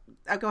there was.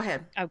 Oh, go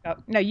ahead.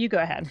 No, you go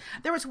ahead.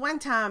 There was one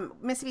time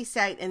Mississippi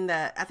State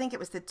I think it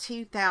was the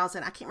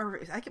 2000, I can't remember,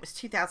 I think it was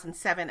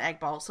 2007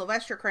 Egg Bowl.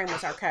 Sylvester Croom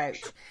was our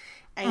coach.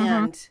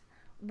 And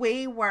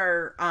we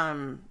were,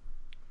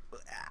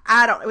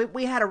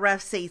 we had a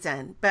rough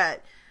season,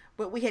 but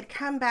we had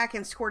come back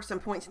and scored some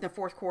points in the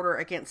fourth quarter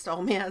against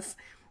Ole Miss.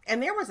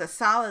 And there was a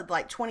solid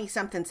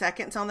 20-something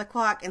seconds on the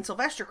clock, and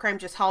Sylvester Croom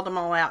just hauled them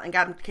all out and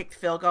got them to kick the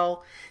field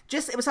goal.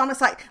 It was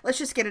almost like, let's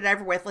just get it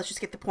over with. Let's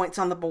just get the points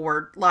on the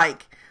board. Why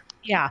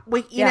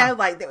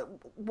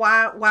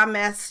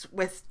mess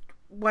with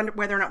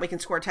whether or not we can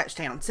score a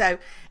touchdown? So,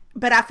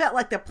 but I felt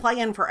like the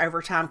plan for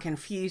overtime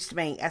confused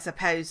me as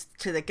opposed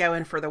to the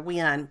going for the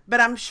win.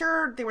 But I'm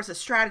sure there was a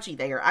strategy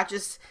there.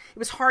 It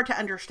was hard to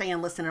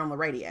understand listening on the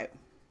radio.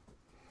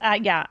 I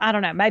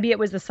don't know. Maybe it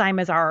was the same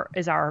as our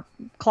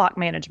clock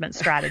management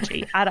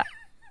strategy. I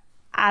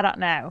don't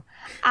know.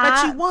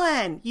 But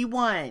you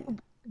won.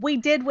 We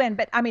did win,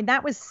 but I mean,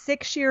 that was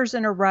 6 years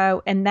in a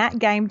row, and that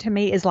game to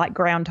me is like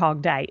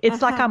Groundhog Day.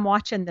 It's like I'm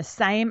watching the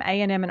same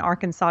A&M and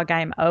Arkansas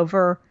game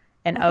over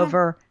and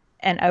over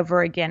and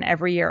over again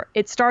every year.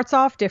 It starts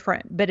off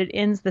different, but it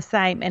ends the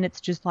same, and it's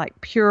just like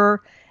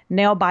pure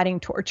nail-biting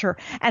torture.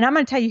 And I'm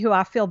going to tell you who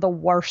I feel the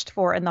worst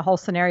for in the whole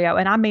scenario,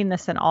 and I mean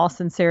this in all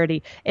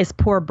sincerity, is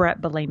poor Brett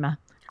Bielema.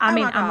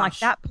 I'm like,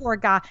 that poor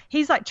guy.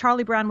 He's like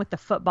Charlie Brown with the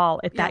football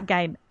at that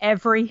game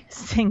every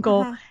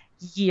single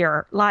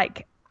year.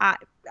 Like,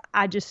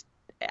 I just,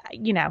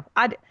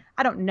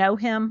 I don't know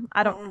him.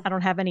 I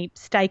don't have any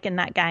stake in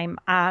that game.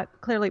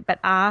 But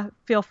I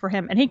feel for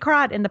him. And he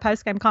cried in the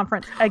post-game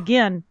conference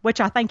again, which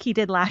I think he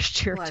did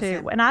last year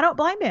too. And I don't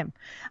blame him.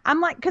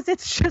 I'm like, because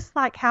it's just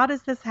like, how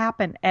does this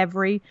happen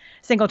every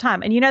single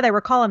time? And they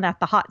were calling that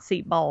the hot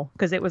seat bowl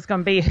because it was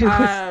going to be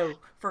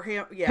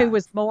who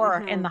was more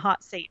in the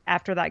hot seat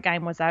after that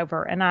game was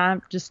over. And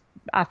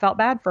I felt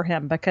bad for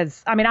him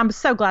because, I mean, I'm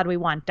so glad we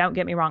won. Don't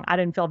get me wrong. I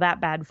didn't feel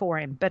that bad for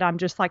him, but I'm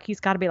just like, he's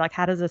got to be like,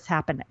 how does this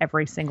happen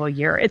every single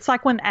year? It's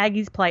like when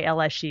Aggies play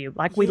LSU,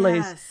 like we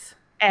lose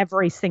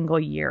every single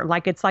year.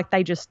 Like, it's like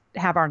they just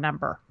have our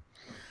number.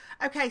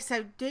 Okay.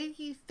 So do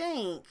you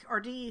think, or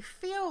do you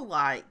feel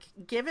like,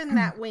 given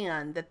that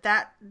win,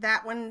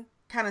 that one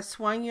kind of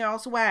swung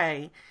y'all's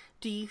way,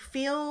 do you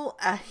feel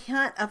a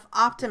hint of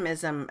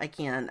optimism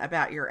again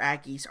about your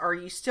Aggies? Are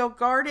you still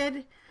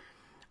guarded?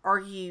 Are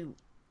you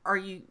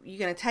going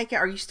to take it?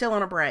 Are you still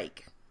on a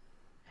break?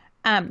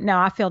 No,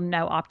 I feel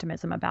no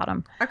optimism about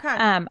them. Okay.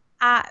 I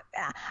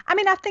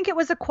mean, I think it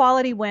was a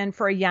quality win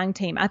for a young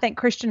team. I think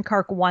Christian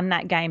Kirk won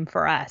that game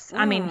for us.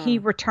 I mean, he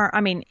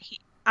returned.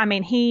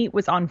 He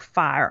was on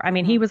fire. I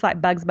mean, he was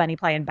like Bugs Bunny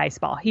playing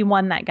baseball. He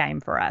won that game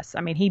for us.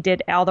 I mean, he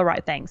did all the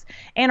right things.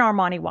 And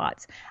Armani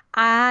Watts.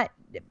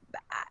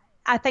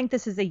 I think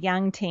this is a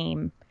young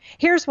team.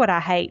 Here's what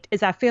I hate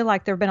is I feel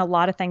like there have been a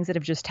lot of things that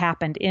have just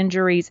happened,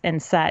 injuries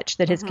and such,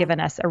 that has given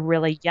us a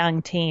really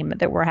young team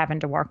that we're having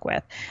to work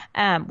with.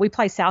 We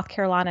play South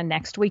Carolina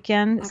next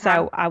weekend,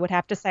 so I would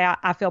have to say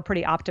I feel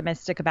pretty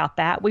optimistic about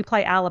that. We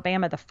play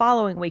Alabama the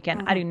following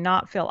weekend. I do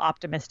not feel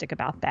optimistic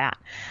about that.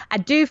 I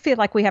do feel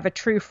like we have a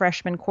true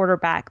freshman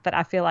quarterback that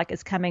I feel like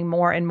is coming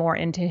more and more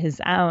into his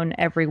own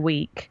every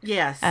week.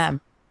 Yes.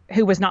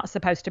 Who was not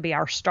supposed to be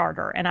our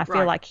starter, and I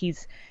feel like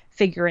he's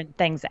figuring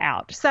things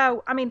out.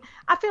 So, I mean,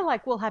 I feel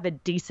like we'll have a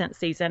decent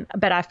season,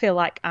 but I feel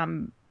like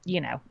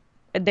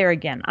there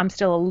again, I'm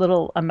still a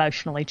little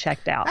emotionally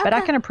checked out, but I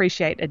can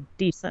appreciate a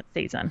decent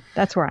season.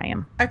 That's where I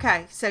am.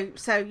 Okay. So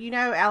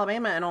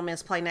Alabama and Ole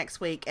Miss play next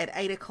week at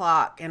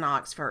 8:00 in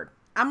Oxford.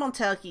 I'm going to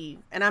tell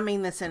you, and I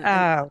mean this in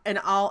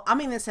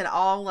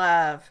all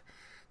love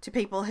to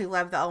people who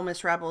love the Ole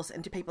Miss Rebels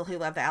and to people who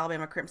love the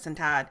Alabama Crimson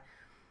Tide.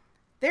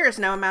 There is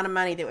no amount of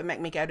money that would make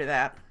me go to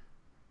that.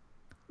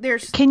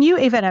 Can you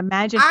even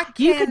imagine?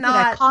 You could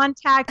get a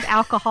contact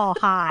alcohol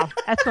high.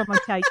 That's what I'm going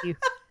to tell you.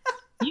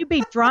 You'd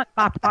be drunk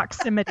by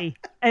proximity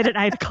at an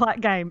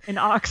 8:00 game in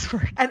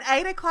Oxford. An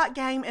 8:00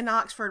 game in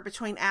Oxford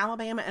between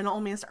Alabama and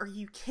Ole Miss. Are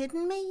you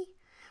kidding me?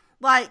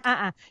 Like,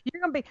 people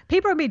are going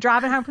to be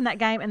driving home from that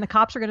game, and the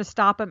cops are going to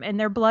stop them, and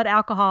their blood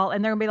alcohol,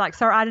 and they're going to be like,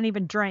 "Sir, I didn't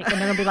even drink,"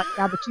 and they're going to be like,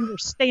 "Yeah, but you were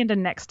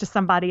standing next to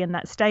somebody in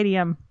that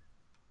stadium."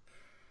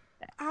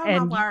 Oh,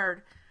 and my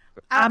word.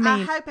 I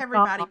hope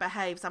everybody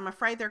behaves. I'm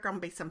afraid there are going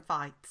to be some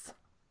fights.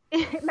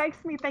 It makes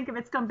me think of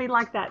it's going to be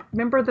like that.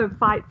 Remember the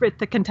fight with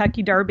the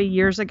Kentucky Derby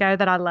years ago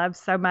that I loved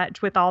so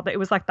much with it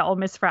was like the Ole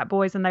Miss frat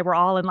boys, and they were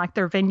all in like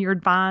their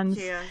Vineyard Vines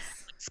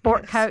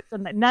sport coats,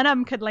 and none of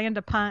them could land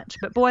a punch,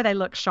 but boy, they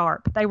looked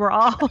sharp. They were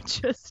all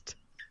just...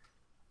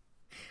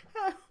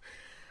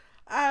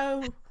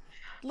 Oh,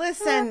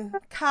 listen,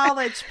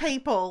 college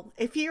people,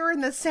 if you're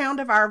in the sound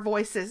of our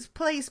voices,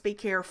 please be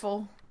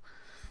careful.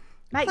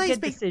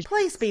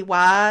 Please be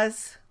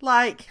wise.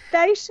 Like,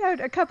 they showed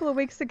a couple of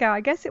weeks ago,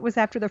 I guess it was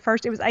after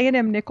it was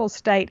A&M Nicholls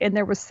State, and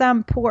there was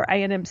some poor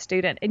A&M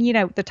student, and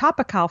the top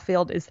of Kyle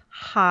Field is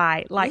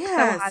high, so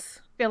I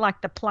feel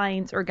like the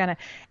planes are gonna,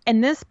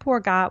 and this poor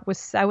guy was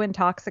so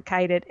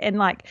intoxicated, and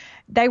like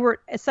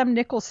some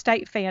Nicholls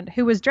State fan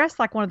who was dressed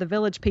like one of the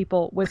village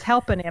people was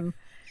helping him,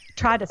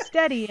 try to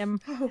steady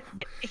him.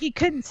 He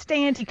couldn't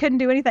stand. He couldn't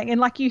do anything.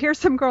 And like you hear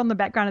some girl in the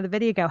background of the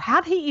video go,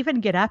 "How'd he even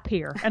get up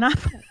here?" And I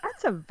thought,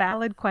 that's a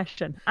valid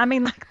question. I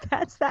mean, like,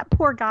 that's that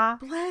poor guy.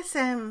 Bless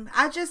him.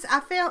 I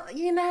feel,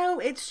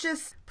 it's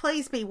just,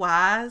 please be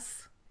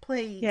wise.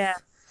 Please.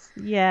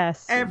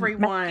 Yes.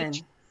 Everyone.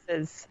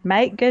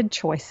 Make good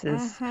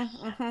choices.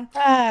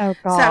 Oh,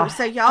 God.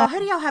 So y'all, who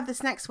do y'all have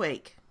this next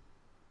week?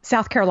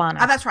 South Carolina.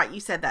 Oh, that's right. You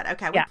said that.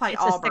 Okay. We play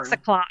Auburn.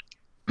 6:00.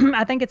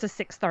 I think it's a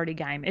 6:30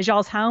 game. Is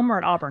y'all's home or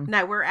at Auburn?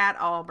 No, we're at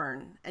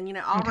Auburn. And,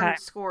 Auburn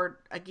scored,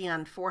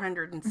 again,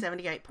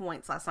 478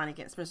 points last night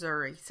against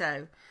Missouri.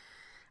 So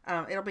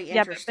it'll be interesting.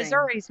 Yeah, but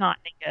Missouri's not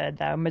any good,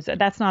 though.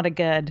 That's not a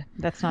good.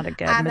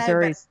 I know,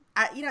 Missouri's.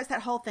 but it's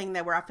that whole thing,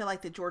 though, where I feel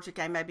like the Georgia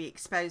game maybe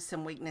exposed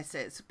some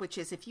weaknesses, which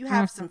is if you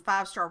have some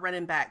 5-star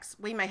running backs,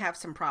 we may have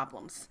some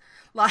problems.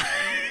 Like,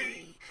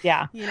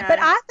 yeah. But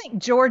I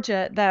think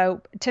Georgia,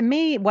 though, to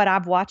me, what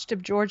I've watched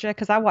of Georgia,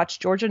 because I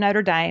watched Georgia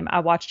Notre Dame, I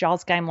watched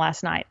y'all's game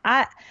last night.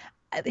 And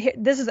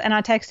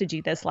I texted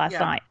you this last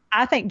night.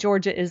 I think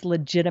Georgia is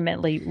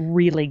legitimately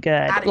really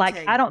good.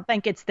 I don't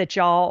think it's that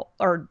y'all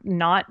are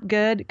not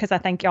good, because I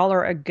think y'all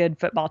are a good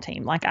football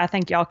team. Like, I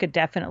think y'all could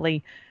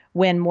definitely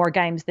win more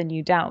games than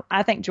you don't.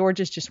 I think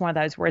Georgia's just one of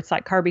those where it's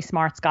like Kirby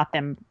Smart's got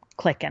them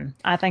clicking.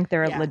 I think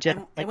they're legit.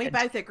 And we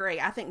both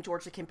agree. I think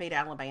Georgia can beat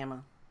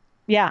Alabama.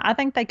 Yeah, I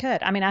think they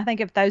could. I mean, I think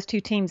if those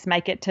two teams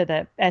make it to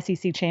the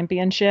SEC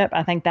championship,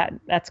 I think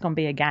that's going to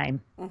be a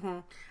game. Mm-hmm.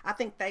 I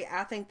think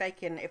they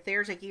can. If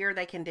there's a year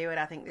they can do it,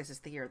 I think this is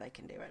the year they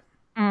can do it.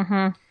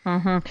 Mm-hmm.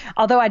 Mm-hmm.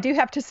 Although I do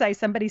have to say,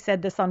 somebody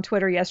said this on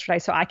Twitter yesterday,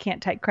 so I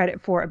can't take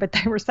credit for it, but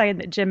they were saying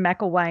that Jim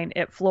McElwain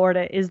at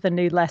Florida is the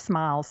new Les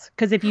Miles.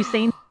 Because if you've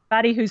seen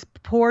somebody who's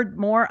poured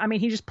more, I mean,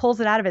 he just pulls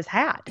it out of his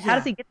hat. How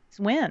does he get these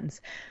wins?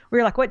 We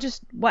were like,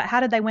 how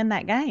did they win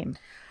that game?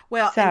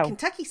 Well, and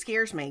Kentucky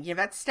scares me.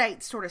 That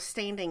state's sort of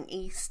standing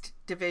East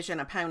Division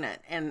opponent,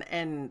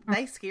 and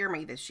they scare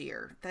me this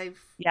year.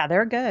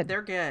 They're good.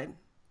 They're good.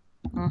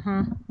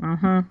 Mm-hmm.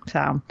 Mm-hmm.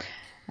 So,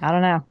 I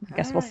don't know. I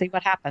guess we'll see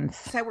what happens.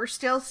 So we're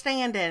still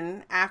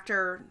standing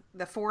after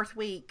the 4th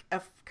week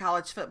of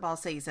college football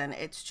season.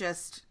 It's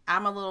just,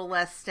 I'm a little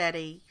less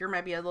steady. You're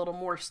maybe a little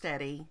more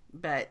steady,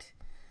 but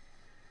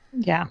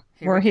Yeah,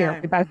 Here we here.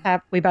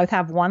 go. We both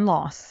have one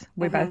loss.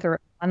 We both are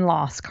at one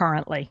loss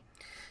currently.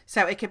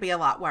 So it could be a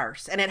lot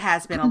worse, and it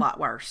has been a lot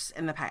worse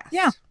in the past.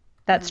 Yeah,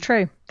 that's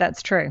true.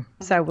 That's true.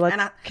 So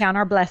let's count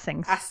our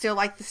blessings. I still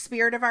like the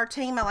spirit of our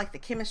team. I like the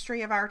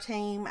chemistry of our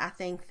team. I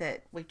think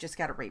that we've just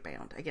got to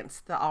rebound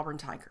against the Auburn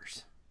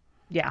Tigers.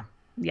 Yeah,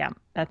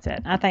 that's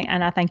it. I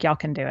think y'all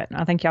can do it.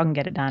 I think y'all can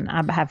get it done.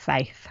 I have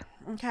faith.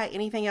 Okay.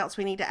 Anything else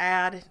we need to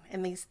add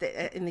in these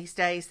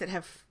days that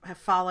have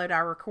followed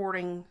our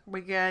recording?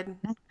 We good?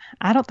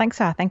 I don't think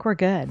so. I think we're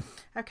good.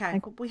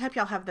 Okay. We hope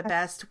y'all have the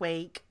best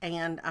week,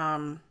 and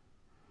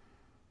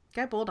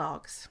go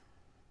Bulldogs.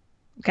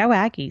 Go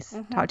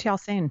Aggies. Talk to y'all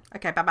soon.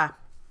 Okay. Bye-bye.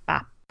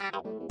 Bye.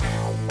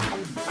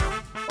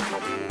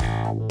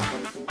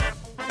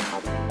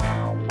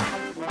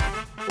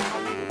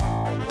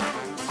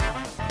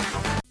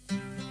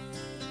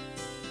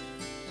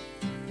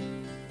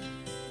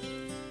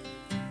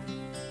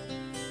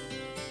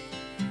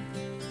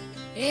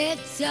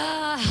 It's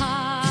a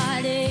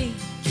heartache,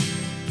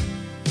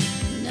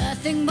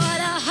 nothing but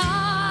a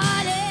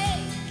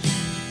heartache.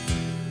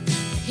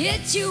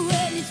 Hits you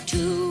when it's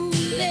too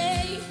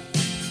late,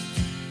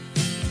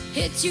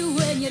 hits you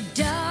when you're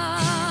down.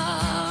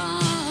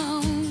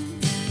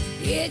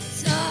 It's